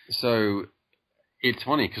 Absolutely. So it's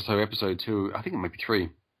funny, because episode 2, I think it might be 3.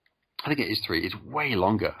 I think it is 3. It's way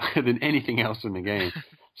longer than anything else in the game.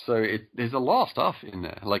 So there's a lot of stuff in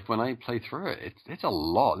there. Like when I play through it, it's a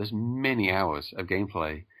lot. There's many hours of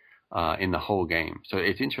gameplay in the whole game. So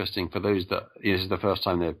it's interesting for those that this is the first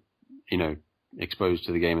time they're exposed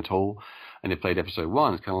to the game at all, and they played episode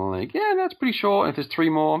 1. It's kind of like, yeah, that's pretty short. If there's 3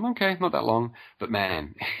 more, okay, not that long. But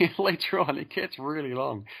man, later on it gets really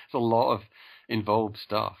long. It's a lot of involved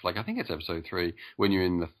stuff. Like I think it's episode 3 when you're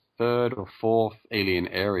in the 3rd or 4th alien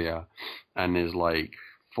area, and there's like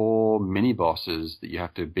 4 mini bosses that you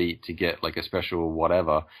have to beat to get like a special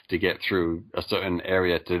whatever to get through a certain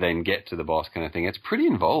area to then get to the boss kind of thing. It's pretty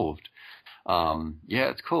involved. Yeah,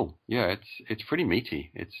 it's cool. Yeah, it's pretty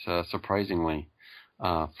meaty. It's surprisingly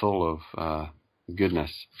full of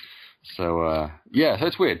goodness. So yeah, so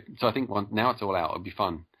it's weird. So I think now it's all out. It'd be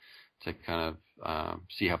fun to kind of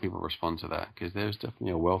see how people respond to that, because there's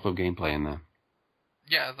definitely a wealth of gameplay in there.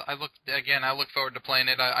 Yeah, I look forward to playing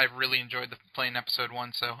it. I really enjoyed playing episode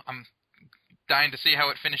 1, so I'm dying to see how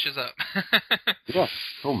it finishes up. Yeah,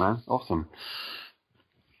 cool, man. Awesome.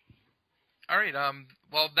 All right,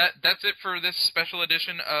 well, that's it for this special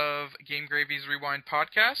edition of Game Gravy's Rewind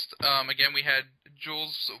podcast. Again, we had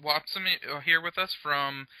Jules Watson here with us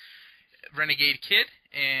from Renegade Kid,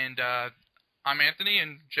 and I'm Anthony,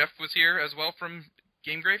 and Jeff was here as well from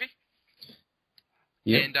Game Gravy.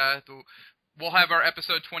 Yeah. And we'll have our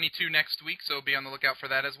episode 22 next week, so be on the lookout for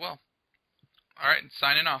that as well. All right,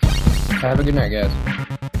 signing off. Have a good night, guys.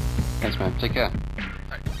 Thanks, man. Take care.